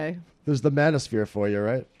 Oh, okay. There's the manosphere for you,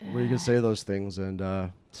 right? Where you can say those things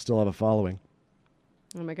and still have a following.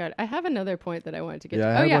 Oh, my God. I have another point that I wanted to get to.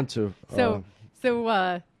 I have one, too. So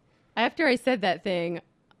after I said that thing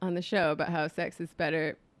on the show about how sex is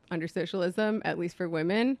better under socialism, at least for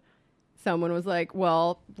women... Someone was like,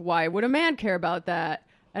 well, why would a man care about that?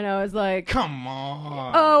 And I was like... Come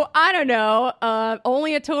on. Oh, I don't know.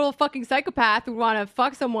 Only a total fucking psychopath would want to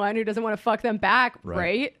fuck someone who doesn't want to fuck them back,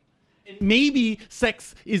 right? Maybe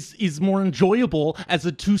sex is more enjoyable as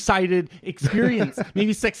a two-sided experience.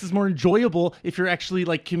 Maybe sex is more enjoyable if you're actually,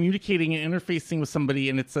 communicating and interfacing with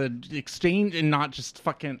somebody and it's an exchange and not just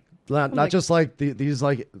fucking... Not just these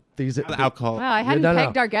alcohol. Wow, I hadn't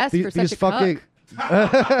pegged our guests for such a cuck.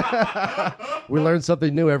 We learn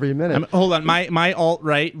something new every minute. Hold on, my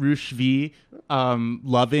alt-right Roosh V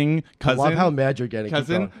loving cousin. I love how mad you're getting.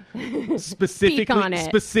 Cousin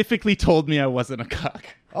specifically told me I wasn't a cuck.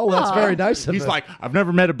 Oh, that's very nice of him. He's like, I've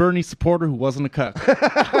never met a Bernie supporter who wasn't a cuck.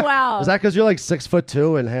 Wow. Is that because you're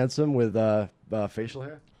 6'2" and handsome with facial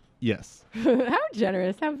hair? Yes. How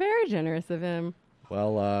generous! How very generous of him.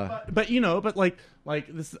 Well, but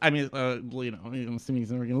this. I mean, I'm assuming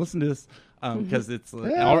he's never going to listen to this because it's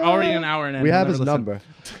already an hour and a half. We have his number.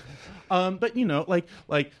 But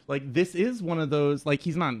this is one of those.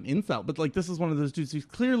 He's not an incel, but this is one of those dudes who's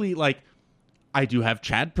clearly I do have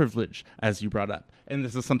Chad privilege, as you brought up, and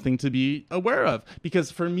this is something to be aware of because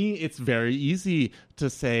for me, it's very easy to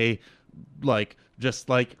say just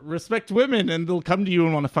respect women and they'll come to you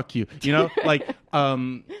and want to fuck you.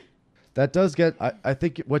 That does get, I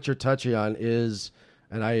think what you're touching on is,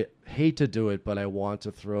 and I hate to do it, but I want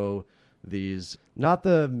to throw these, not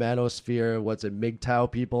the manosphere,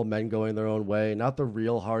 MGTOW people, men going their own way, not the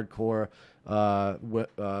real hardcore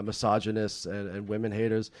misogynists and women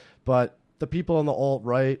haters, but the people on the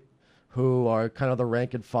alt-right who are kind of the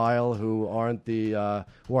rank and file, who aren't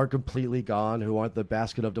completely gone, who aren't the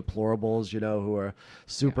basket of deplorables, who are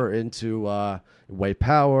super into white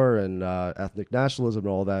power and ethnic nationalism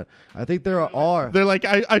and all that. I think there are. They're like,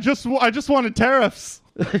 I just wanted tariffs.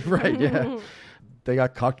 Right? Yeah. They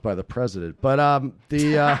got cucked by the president, but I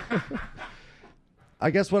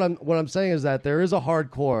guess what I'm saying is that there is a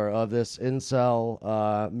hardcore of this incel,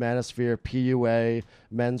 manosphere, PUA,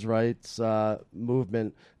 men's rights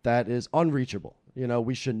movement that is unreachable.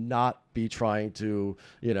 We should not be trying to,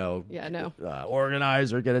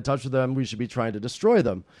 organize or get in touch with them. We should be trying to destroy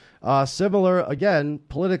them. Similar, again,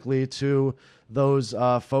 politically to those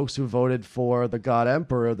folks who voted for the God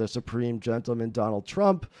Emperor, the Supreme Gentleman Donald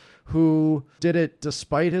Trump, who did it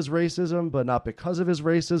despite his racism, but not because of his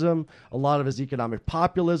racism. A lot of his economic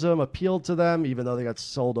populism appealed to them, even though they got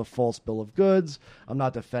sold a false bill of goods. I'm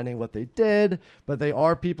not defending what they did, but they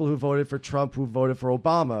are people who voted for Trump, who voted for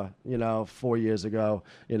Obama, 4 years ago.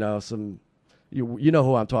 You know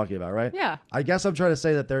who I'm talking about, right? Yeah. I guess I'm trying to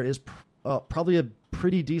say that there is probably a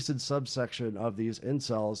pretty decent subsection of these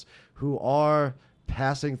incels who are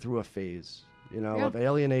passing through a phase, of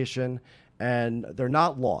alienation, and they're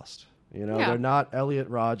not lost. They're not Elliot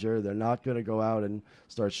Rodger. They're not going to go out and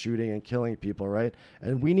start shooting and killing people, right?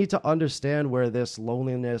 And we need to understand where this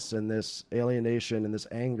loneliness and this alienation and this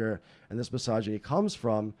anger and this misogyny comes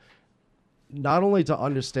from, not only to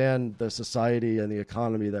understand the society and the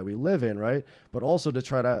economy that we live in, right? But also to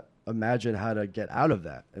try to imagine how to get out of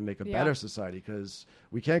that and make a better society, because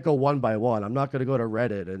we can't go one by one. I'm not going to go to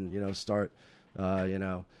Reddit and, start,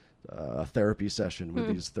 a therapy session with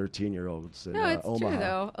these 13-year-olds in it's Omaha. true,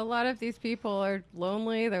 though. A lot of these people are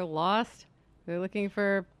lonely. They're lost. They're looking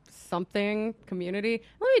for something, community.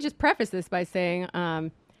 Let me just preface this by saying,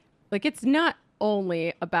 it's not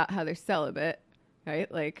only about how they're celibate,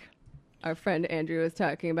 right? Like our friend Andrew was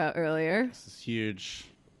talking about earlier. This is huge.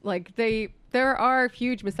 There are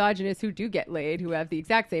huge misogynists who do get laid, who have the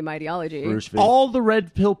exact same ideology. All the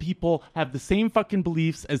red pill people have the same fucking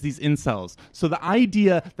beliefs as these incels. So the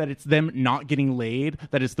idea that it's them not getting laid,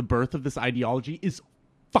 that is the birth of this ideology, is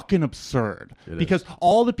fucking absurd. Because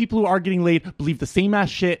all the people who are getting laid believe the same ass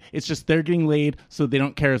shit. It's just they're getting laid, so they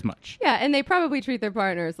don't care as much. Yeah, and they probably treat their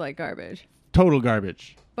partners like garbage. Total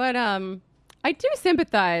garbage. But I do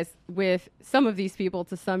sympathize with some of these people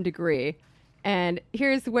to some degree. And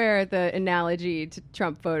here's where the analogy to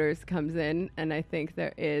Trump voters comes in, and I think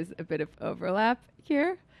there is a bit of overlap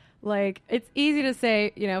here. It's easy to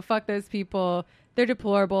say, fuck those people. They're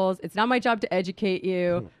deplorables. It's not my job to educate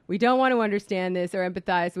you. We don't want to understand this or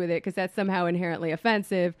empathize with it because that's somehow inherently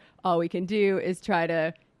offensive. All we can do is try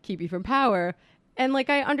to keep you from power. And,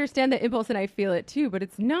 I understand the impulse and I feel it too, but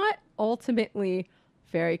it's not ultimately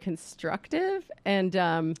very constructive. And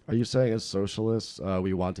are you saying as socialists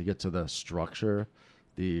we want to get to the structure,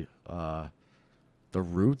 the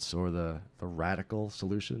roots, or the radical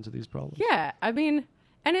solution to these problems? Yeah, I mean,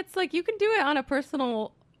 and it's you can do it on a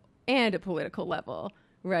personal and a political level,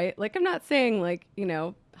 right? I'm not saying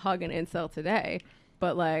hug an incel today,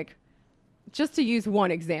 but just to use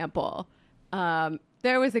one example,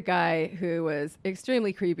 there was a guy who was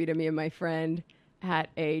extremely creepy to me and my friend at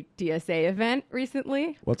a DSA event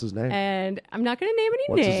recently. What's his name? And I'm not going to name any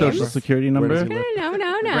What's names. his social security number?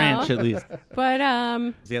 No. Branch, at least. But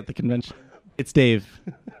Is he at the convention? It's Dave.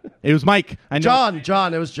 It was Mike. I know.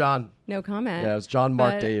 John. It was John. No comment. Yeah, it was John,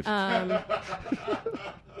 Mark, Dave.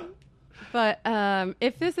 But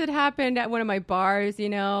if this had happened at one of my bars,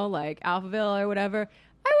 like Alphaville or whatever,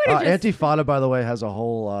 I would have Antifada, by the way, has a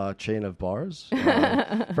whole chain of bars.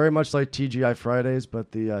 Very much like TGI Fridays,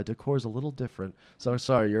 but the decor is a little different. So,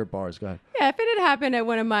 sorry, your bars. Go ahead. Yeah, if it had happened at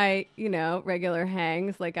one of my, regular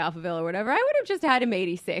hangs, like Alphaville or whatever, I would have just had him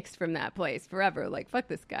 86 from that place forever. Fuck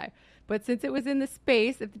this guy. But since it was in the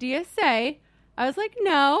space of the DSA, I was like,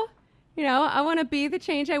 no, I want to be the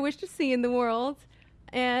change I wish to see in the world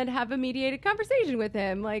and have a mediated conversation with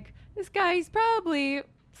him. This guy, he's probably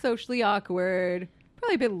socially awkward,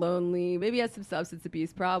 probably a bit lonely, maybe has some substance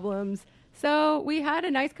abuse problems. So we had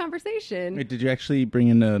a nice conversation. Wait, did you actually bring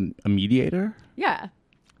in a mediator? Yeah.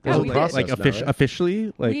 There's a process like now, right?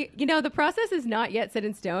 officially? The process is not yet set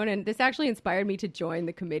in stone, and this actually inspired me to join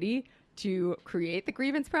the committee to create the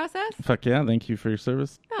grievance process. Fuck yeah, thank you for your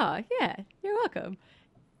service. Oh, yeah, you're welcome.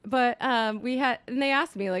 But and they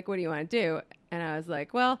asked me, what do you want to do? And I was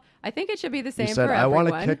like, well, I think it should be the same You said, for I everyone.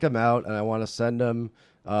 want to kick him out, and I want to send him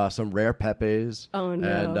some rare Pepes. Oh,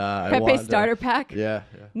 no. And, Pepe starter pack? Yeah.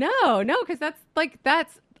 No, because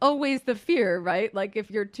that's always the fear, right?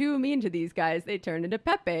 If you're too mean to these guys, they turn into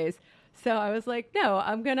Pepes. So I was like, no,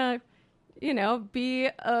 I'm going to, be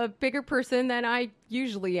a bigger person than I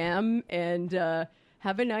usually am and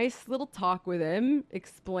have a nice little talk with him,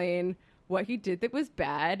 explain what he did that was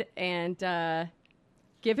bad, and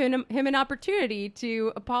give him an opportunity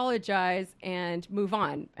to apologize and move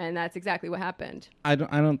on. And that's exactly what happened. I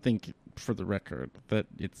don't think, for the record, that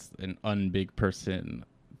it's an unbig person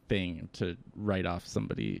thing to write off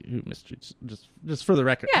somebody who mistreats. Just for the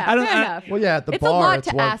record. Yeah, fair enough. Well, yeah, at the it's bar, a lot it's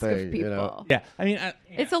to one ask thing, of people. Yeah, I mean,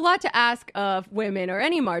 it's a lot to ask of women or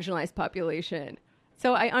any marginalized population.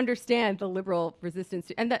 So I understand the liberal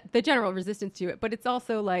resistance and the general resistance to it, but it's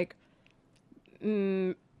also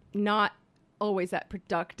not always that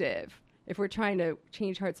productive if we're trying to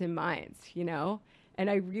change hearts and minds, And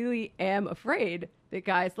I really am afraid that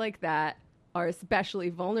guys like that are especially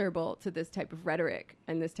vulnerable to this type of rhetoric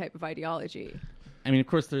and this type of ideology. I mean, of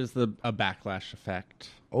course, there's a backlash effect.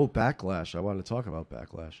 Oh, backlash. I want to talk about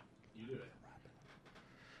backlash. You do it.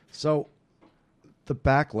 So, the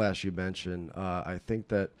backlash you mentioned, I think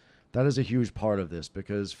that is a huge part of this,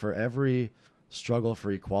 because for every struggle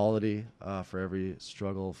for equality, for every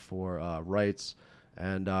struggle for rights,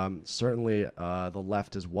 And certainly the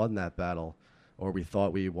left has won that battle, or we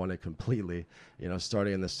thought we won it completely,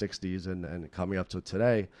 starting in the 60s and coming up to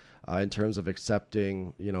today, in terms of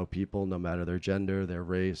accepting, people no matter their gender, their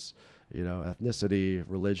race, ethnicity,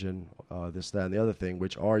 religion, this, that, and the other thing,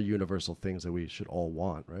 which are universal things that we should all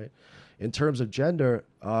want, right? In terms of gender,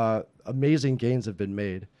 amazing gains have been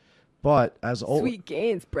made. But as sweet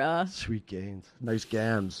gains, bruh. Sweet gains. Nice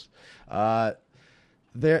gams.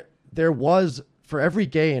 There was, for every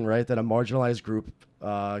gain, right, that a marginalized group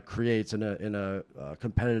creates in a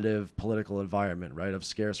competitive political environment, right, of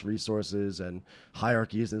scarce resources and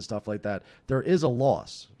hierarchies and stuff like that, there is a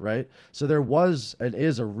loss, right? So there was and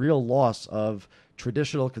is a real loss of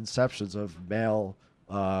traditional conceptions of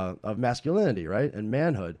of masculinity, right, and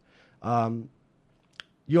manhood.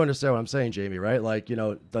 You understand what I'm saying, Jamie, right? Like,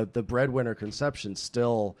 the breadwinner conception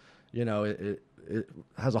still, it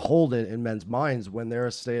has a hold in men's minds when they're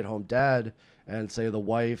a stay-at-home dad and, say, the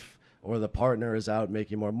wife or the partner is out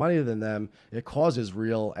making more money than them. It causes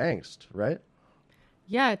real angst, right?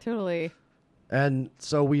 Yeah, totally. And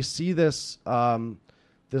so we see this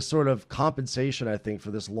this sort of compensation, I think,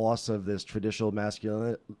 for this loss of this traditional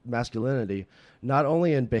masculinity, not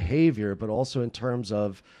only in behavior, but also in terms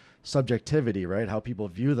of subjectivity, right? How people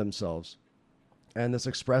view themselves. And this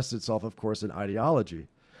expressed itself, of course, in ideology.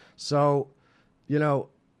 So,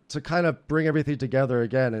 to kind of bring everything together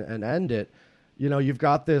again and end it, you've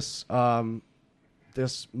got this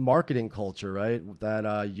this marketing culture, right,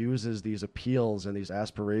 that uses these appeals and these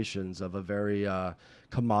aspirations of a very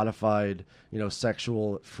commodified,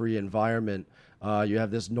 sexual free environment. You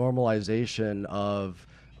have this normalization of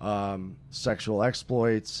sexual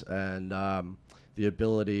exploits and the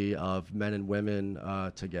ability of men and women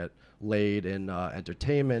to get laid in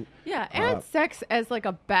entertainment. Yeah, and sex as like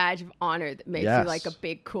a badge of honor that makes you like a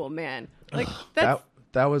big cool man. Like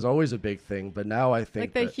that was always a big thing, but now I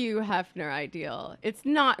think like the Hugh Hefner ideal. It's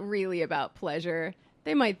not really about pleasure.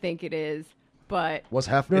 They might think it is, but was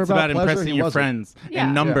Hefner it's about pleasure? Impressing your friends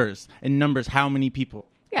and numbers and numbers. How many people?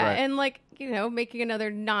 Yeah, right. And like, making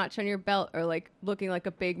another notch on your belt or like looking like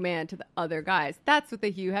a big man to the other guys. That's what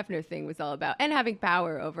the Hugh Hefner thing was all about. And having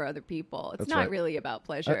power over other people. It's That's not right. really about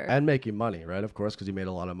pleasure. And making money, right? Of course, because he made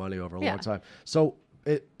a lot of money over a long time. So,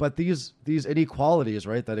 but these inequalities,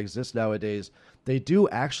 right, that exist nowadays, they do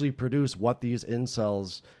actually produce what these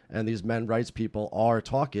incels and these men rights people are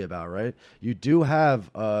talking about, right? You do have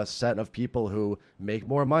a set of people who make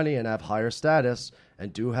more money and have higher status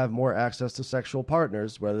and do have more access to sexual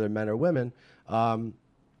partners, whether they're men or women,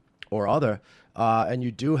 or other. And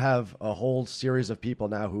you do have a whole series of people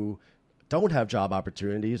now who don't have job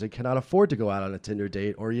opportunities and cannot afford to go out on a Tinder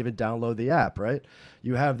date or even download the app, right?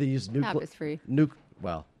 You have these app is free.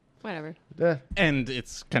 Whatever. And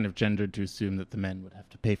it's kind of gendered to assume that the men would have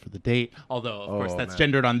to pay for the date. Although, of course, that's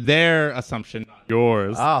gendered on their assumption, not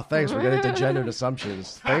yours. Oh, thanks. We're getting to gendered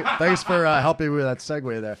assumptions. Thanks for helping me with that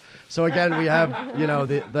segue there. So again, we have,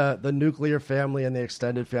 the nuclear family and the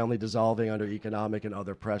extended family dissolving under economic and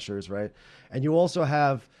other pressures, right? And you also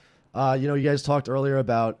have, you guys talked earlier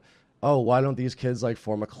about, why don't these kids like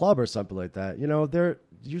form a club or something like that? There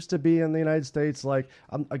used to be in the United States, like,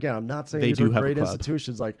 I'm not saying these are great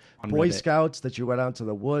institutions, like Boy Scouts that you went out to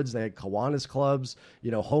the woods. They had Kiwanis clubs,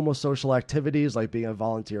 homosocial activities like being a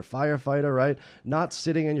volunteer firefighter, right? Not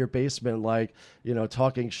sitting in your basement, like,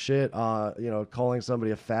 talking shit, calling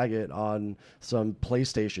somebody a faggot on some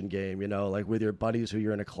PlayStation game, like with your buddies who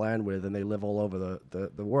you're in a clan with and they live all over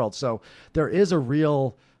the world. So there is a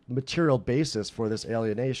real material basis for this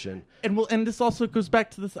alienation, and this also goes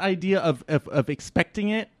back to this idea of expecting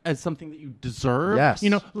it as something that you deserve. Yes,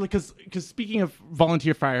 because speaking of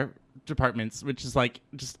volunteer fire departments, which is like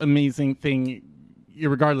just amazing thing,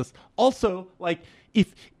 irregardless. Also, like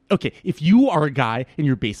if you are a guy in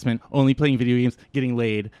your basement only playing video games,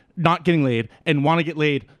 not getting laid, and want to get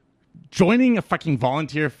laid, joining a fucking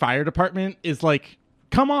volunteer fire department is like,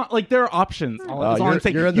 come on, like there are options.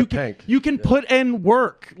 You're in the pink. You can put in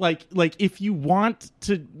work. Like if you want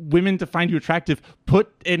women to find you attractive,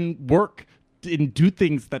 put in work and do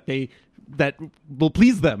things that will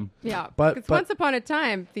please them. Yeah, but once upon a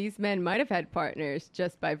time, these men might have had partners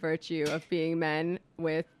just by virtue of being men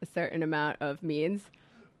with a certain amount of means.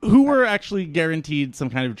 Who were actually guaranteed some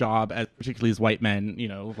kind of job, particularly as white men,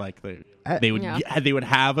 like they would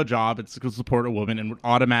have a job to support a woman and would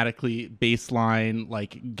automatically baseline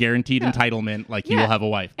like guaranteed entitlement, like you will have a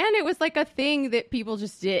wife. And it was like a thing that people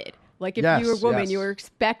just did. Like if you were a woman, you were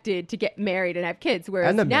expected to get married and have kids.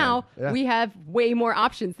 Whereas now we have way more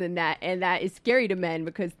options than that. And that is scary to men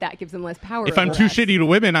because that gives them less power. If I'm too shitty to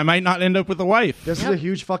women, I might not end up with a wife. This is a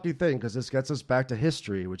huge fucking thing because this gets us back to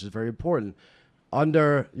history, which is very important.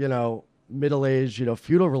 under, middle-aged,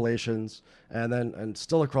 feudal relations, and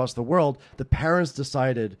still across the world, the parents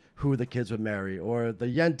decided who the kids would marry, or the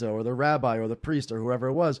yenta, or the rabbi, or the priest, or whoever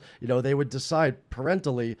it was. They would decide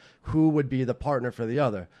parentally who would be the partner for the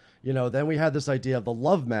other. Then we had this idea of the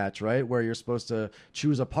love match, right, where you're supposed to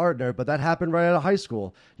choose a partner, but that happened right out of high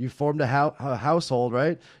school. You formed a household,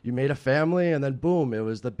 right? You made a family, and then boom, it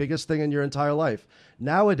was the biggest thing in your entire life.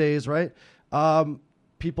 Nowadays, right,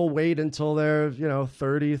 people wait until they're,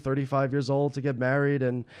 30, 35 years old to get married,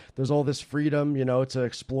 and there's all this freedom, to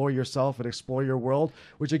explore yourself and explore your world,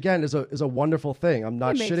 which again is a wonderful thing. I'm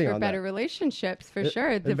not shitting on that. It makes for better relationships, for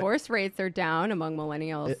sure. Divorce rates are down among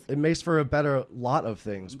millennials. It makes for a better lot of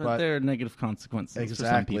things. But there are negative consequences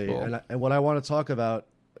exactly. for some people. And what I want to talk about,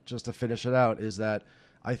 just to finish it out, is that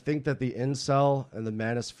I think that the incel and the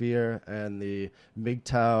manosphere and the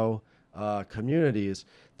MGTOW communities,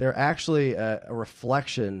 they're actually a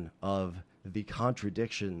reflection of the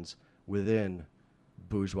contradictions within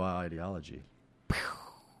bourgeois ideology.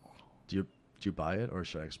 Do you buy it, or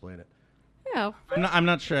should I explain it? Yeah. I'm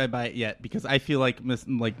not sure I buy it yet, because I feel like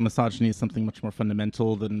misogyny is something much more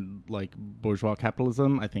fundamental than like bourgeois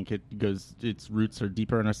capitalism. I think its roots are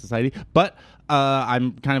deeper in our society. But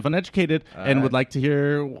I'm kind of uneducated and would like to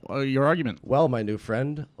hear your argument. Well, my new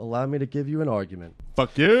friend, allow me to give you an argument.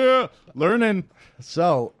 Fuck yeah, learning.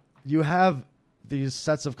 So you have these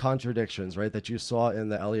sets of contradictions, right, that you saw in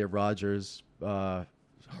the Elliot Rodgers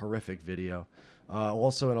horrific video.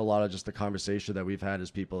 Also in a lot of just the conversation that we've had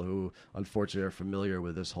as people who unfortunately are familiar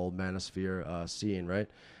with this whole manosphere scene, right?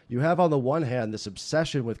 You have on the one hand this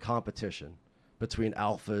obsession with competition between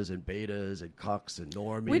alphas and betas and cucks and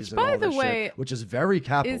normies, which, and by all the this way, shit, which is very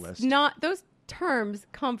capitalist. Is not, those terms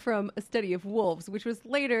come from a study of wolves, which was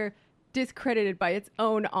later discredited by its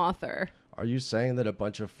own author. Are you saying that a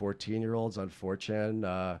bunch of 14-year-olds on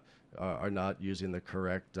 4chan are not using the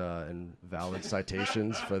correct and valid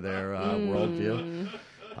citations for their worldview?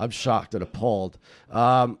 I'm shocked and appalled.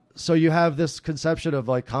 So you have this conception of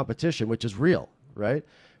like competition, which is real, right?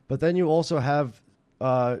 But then you also have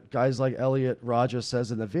guys like Elliot Rodgers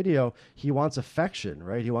says in the video, he wants affection,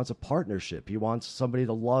 right? He wants a partnership. He wants somebody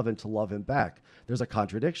to love and to love him back. There's a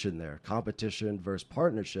contradiction there, competition versus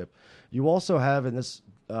partnership. You also have in this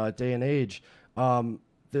day and age,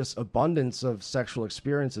 this abundance of sexual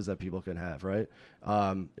experiences that people can have, right?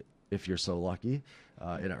 If you're so lucky,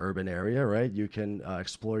 in an urban area, right? You can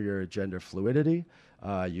explore your gender fluidity.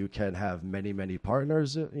 You can have many, many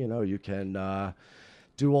partners. You can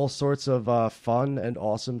do all sorts of fun and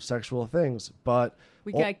awesome sexual things. But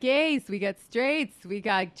we got gays, we got straights, we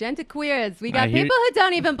got genderqueers, we got people who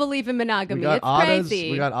don't even believe in monogamy. It's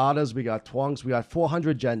crazy. We got otters, we got twonks, we got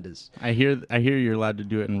 400 genders. I hear you're allowed to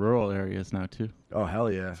do it in rural areas now too. Oh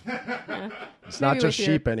hell yeah! It's not just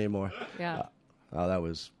sheep anymore. Yeah. That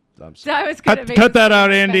was. I'm sorry. Cut that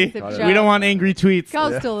out, Andy. We don't want angry tweets.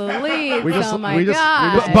 Coastal elite. Oh my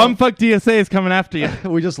god. Bumfuck DSA is coming after you.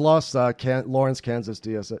 We just lost Lawrence, Kansas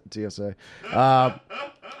DSA.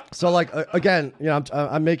 So like again,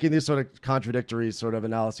 I'm making these sort of contradictory sort of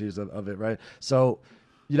analyses of it, right? So,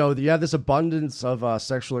 you have this abundance of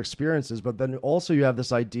sexual experiences, but then also you have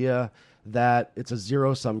this idea that it's a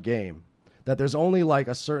zero-sum game, that there's only like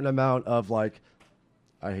a certain amount of like,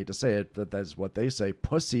 I hate to say it, but that's what they say,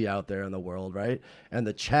 pussy out there in the world, right? And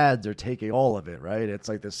the Chads are taking all of it, right? It's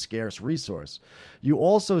like this scarce resource. You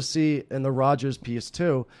also see in the Rodgers piece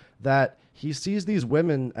too, that he sees these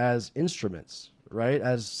women as instruments, right?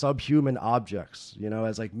 As subhuman objects,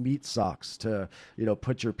 as like meat socks to,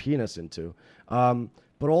 put your penis into.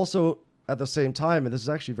 But also at the same time, and this is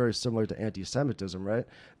actually very similar to anti-Semitism, right?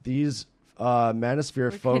 These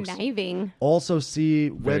manosphere folks conniving. Also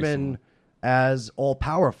see women as all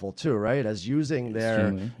powerful too, right? As using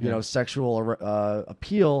their, sexual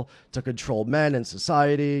appeal to control men in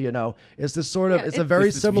society. It's this sort of, it's a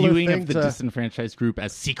very similar viewing thing of the disenfranchised group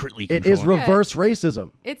as secretly It controlling. is reverse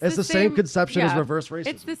racism. It's the same conception as reverse racism.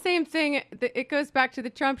 It's the same thing. It goes back to the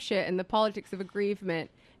Trump shit and the politics of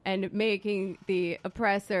aggrievement and making the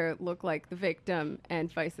oppressor look like the victim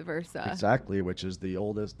and vice versa. Exactly, which is the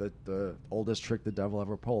oldest trick the devil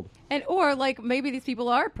ever pulled. And or like maybe these people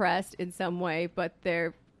are oppressed in some way, but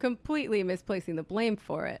they're completely misplacing the blame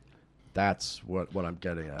for it. That's what I'm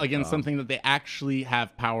getting at. Again, something that they actually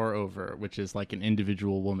have power over, which is like an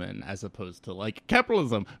individual woman, as opposed to like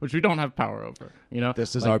capitalism, which we don't have power over.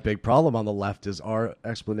 This is our big problem on the left: is our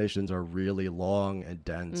explanations are really long and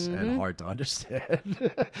dense and hard to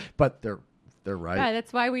understand. But they're right. Yeah,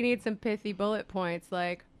 that's why we need some pithy bullet points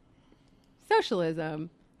like socialism.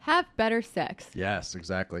 have better sex. Yes,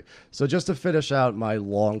 exactly. So just to finish out my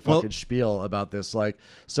long fucking spiel about this, like,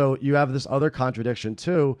 so you have this other contradiction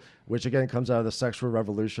too, which again comes out of the sexual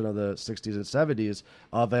revolution of the 60s and 70s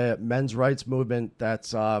of a men's rights movement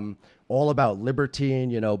that's all about libertine,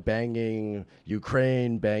 banging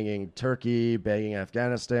Ukraine, banging Turkey, banging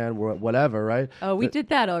Afghanistan, whatever, right? Oh, we did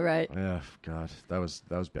that all right. Yeah, God, that was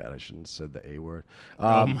bad. I shouldn't have said the A word.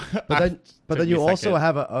 But then you also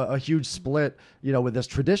have a huge split, with this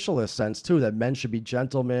traditionalist sense too, that men should be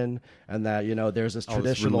gentlemen, and that there's this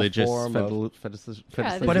traditional religious form of but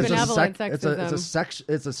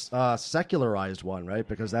it's a secularized one, right?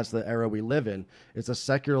 Because that's the era we live in. It's a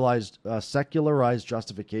secularized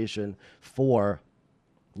justification for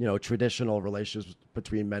traditional relationships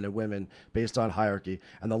between men and women based on hierarchy.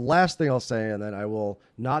 And the last thing I'll say, and then I will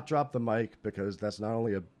not drop the mic because that's not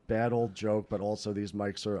only a bad old joke, but also these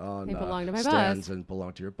mics are on stands and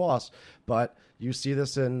belong to your boss. But you see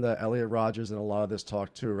this in the Elliot Rodgers and a lot of this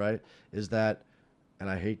talk too, right? Is that, and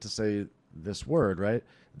I hate to say this word, right?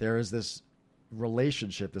 There is this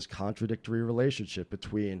relationship, this contradictory relationship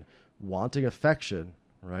between wanting affection,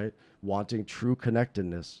 right? Wanting true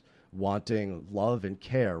connectedness, wanting love and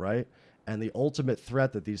care, right? And the ultimate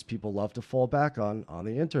threat that these people love to fall back on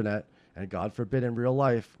the internet, and God forbid in real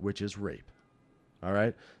life, which is rape. All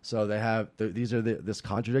right. So they have this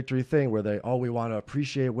contradictory thing where we want to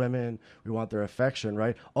appreciate women. We want their affection.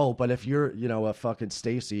 Right. Oh, but if you're, a fucking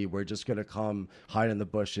Stacy, we're just going to come hide in the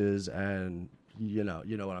bushes and, you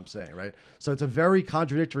know what I'm saying. Right. So it's a very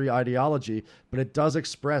contradictory ideology, but it does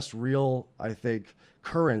express real, I think,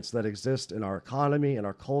 currents that exist in our economy, in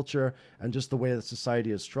our culture, and just the way that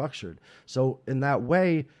society is structured. So in that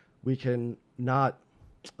way, we can not,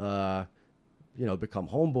 become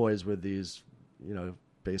homeboys with these,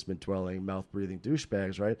 basement-dwelling, mouth-breathing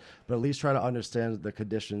douchebags, right? But at least try to understand the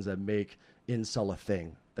conditions that make incel a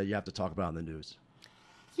thing that you have to talk about on the news.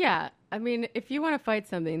 Yeah. I mean, if you want to fight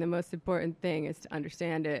something, the most important thing is to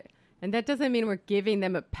understand it. And that doesn't mean we're giving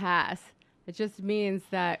them a pass. It just means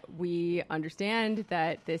that we understand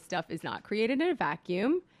that this stuff is not created in a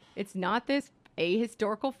vacuum. It's not this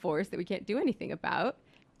ahistorical force that we can't do anything about.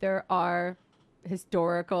 There are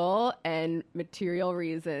historical and material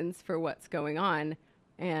reasons for what's going on.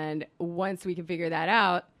 And once we can figure that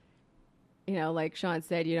out, like Sean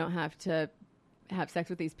said, you don't have to have sex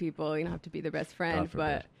with these people. You don't have to be their best friend,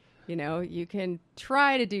 but you can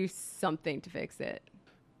try to do something to fix it.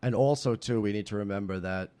 And also too, we need to remember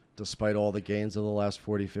that despite all the gains of the last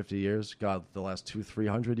 40, 50 years, the last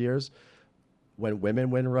 200-300 years, when women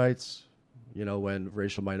win rights, when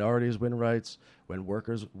racial minorities win rights, when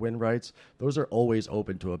workers win rights, those are always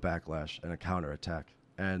open to a backlash and a counterattack.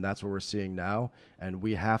 And that's what we're seeing now. And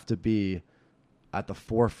we have to be at the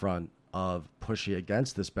forefront of pushing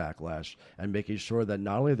against this backlash and making sure that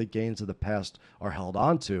not only the gains of the past are held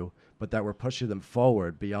onto, but that we're pushing them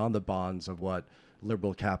forward beyond the bonds of what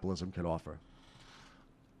liberal capitalism can offer.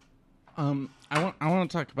 I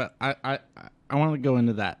want to talk about, I want to go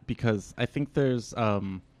into that because I think there's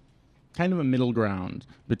kind of a middle ground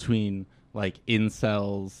between like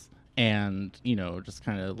incels and, just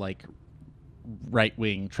kind of like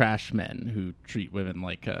right-wing trash men who treat women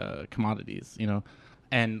like commodities,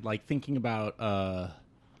 and like thinking about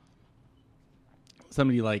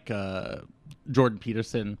somebody like Jordan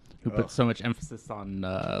Peterson who put so much emphasis on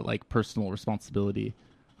like personal responsibility.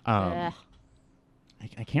 I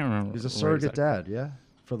can't remember. He's a surrogate dad, yeah,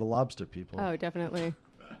 for the lobster people. Oh, definitely.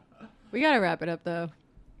 We got to wrap it up, though.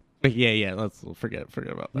 Yeah. Let's forget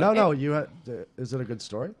about that. No. Is it a good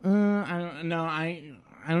story? I don't know. I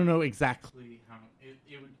don't know exactly how it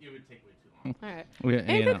would take way too long. All right.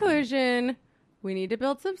 In conclusion, we need to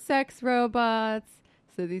build some sex robots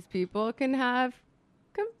so these people can have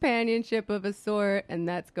companionship of a sort, and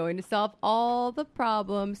that's going to solve all the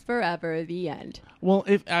problems forever. The end. Well,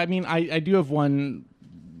 I do have one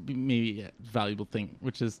maybe valuable thing,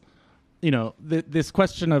 which is, this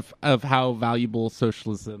question of how valuable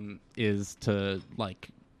socialism is to like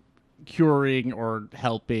curing or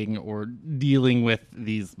helping or dealing with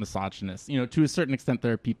these misogynists. To a certain extent,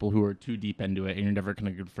 there are people who are too deep into it and you're never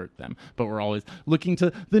going to convert them. But we're always looking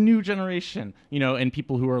to the new generation, and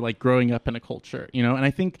people who are like growing up in a culture, and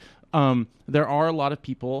I think there are a lot of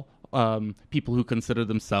people who consider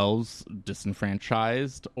themselves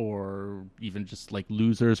disenfranchised or even just like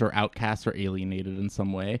losers or outcasts or alienated in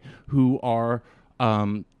some way who are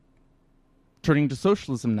turning to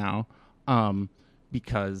socialism now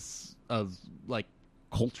because of like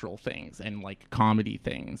cultural things and like comedy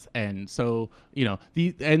things. And so,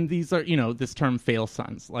 these are, this term fail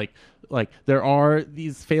sons, like there are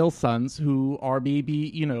these fail sons who are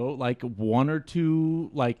maybe, like one or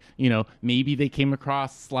two, like, maybe they came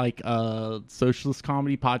across like a socialist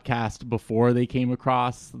comedy podcast before they came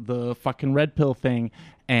across the fucking red pill thing.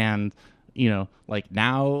 And, like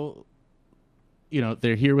now,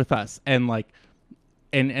 they're here with us. And like,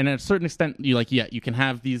 and at a certain extent, you can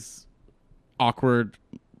have these awkward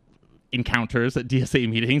encounters at DSA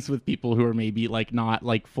meetings with people who are maybe like not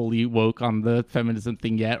like fully woke on the feminism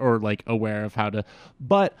thing yet, or like aware of how to,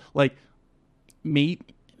 but like maybe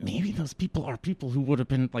those people are people who would have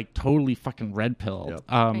been like totally fucking red pilled. Yep.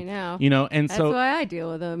 I know. And that's so why I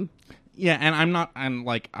deal with them. Yeah, and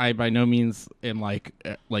I by no means am like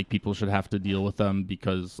people should have to deal with them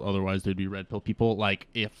because otherwise they'd be red pill people. Like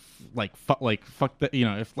if fuck that,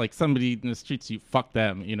 if like somebody in the streets, you fuck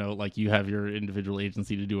them, like you have your individual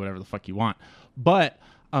agency to do whatever the fuck you want. But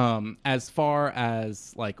as far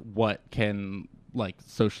as like what can like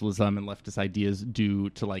socialism and leftist ideas do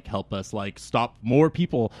to like help us like stop more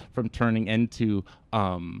people from turning into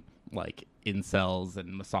like incels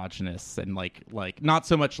and misogynists, and like not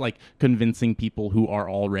so much like convincing people who are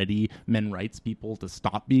already men's rights people to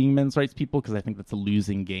stop being men's rights people, because I think that's a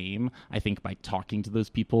losing game. I think by talking to those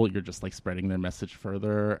people, you're just like spreading their message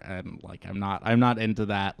further, and like I'm not into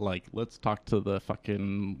that. Like, let's talk to the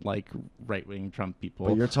fucking like right-wing Trump people.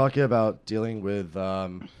 But you're talking about dealing with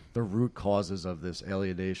the root causes of this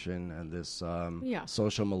alienation and this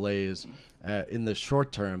social malaise in the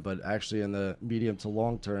short term, but actually in the medium to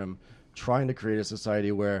long term, trying to create a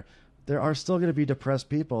society where there are still going to be depressed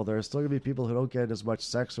people. There are still going to be people who don't get as much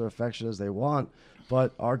sex or affection as they want.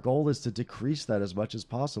 But our goal is to decrease that as much as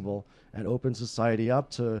possible and open society up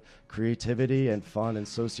to creativity and fun and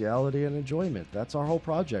sociality and enjoyment. That's our whole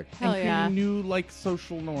project. Hell yeah. And new like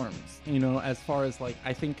social norms, as far as like,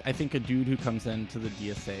 I think a dude who comes into the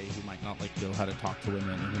DSA who might not like know how to talk to women,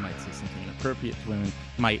 and who might say something inappropriate to women,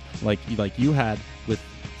 might like you had with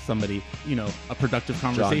somebody, a productive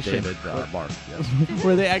conversation. John David Mark, yes.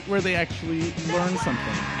 where they actually learn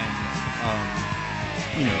something and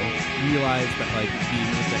realize that like being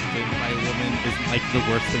rejected by a woman isn't like the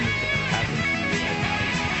worst thing that could ever happen to you.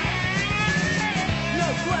 No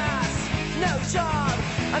class, no job,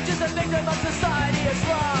 I'm just a victim of society.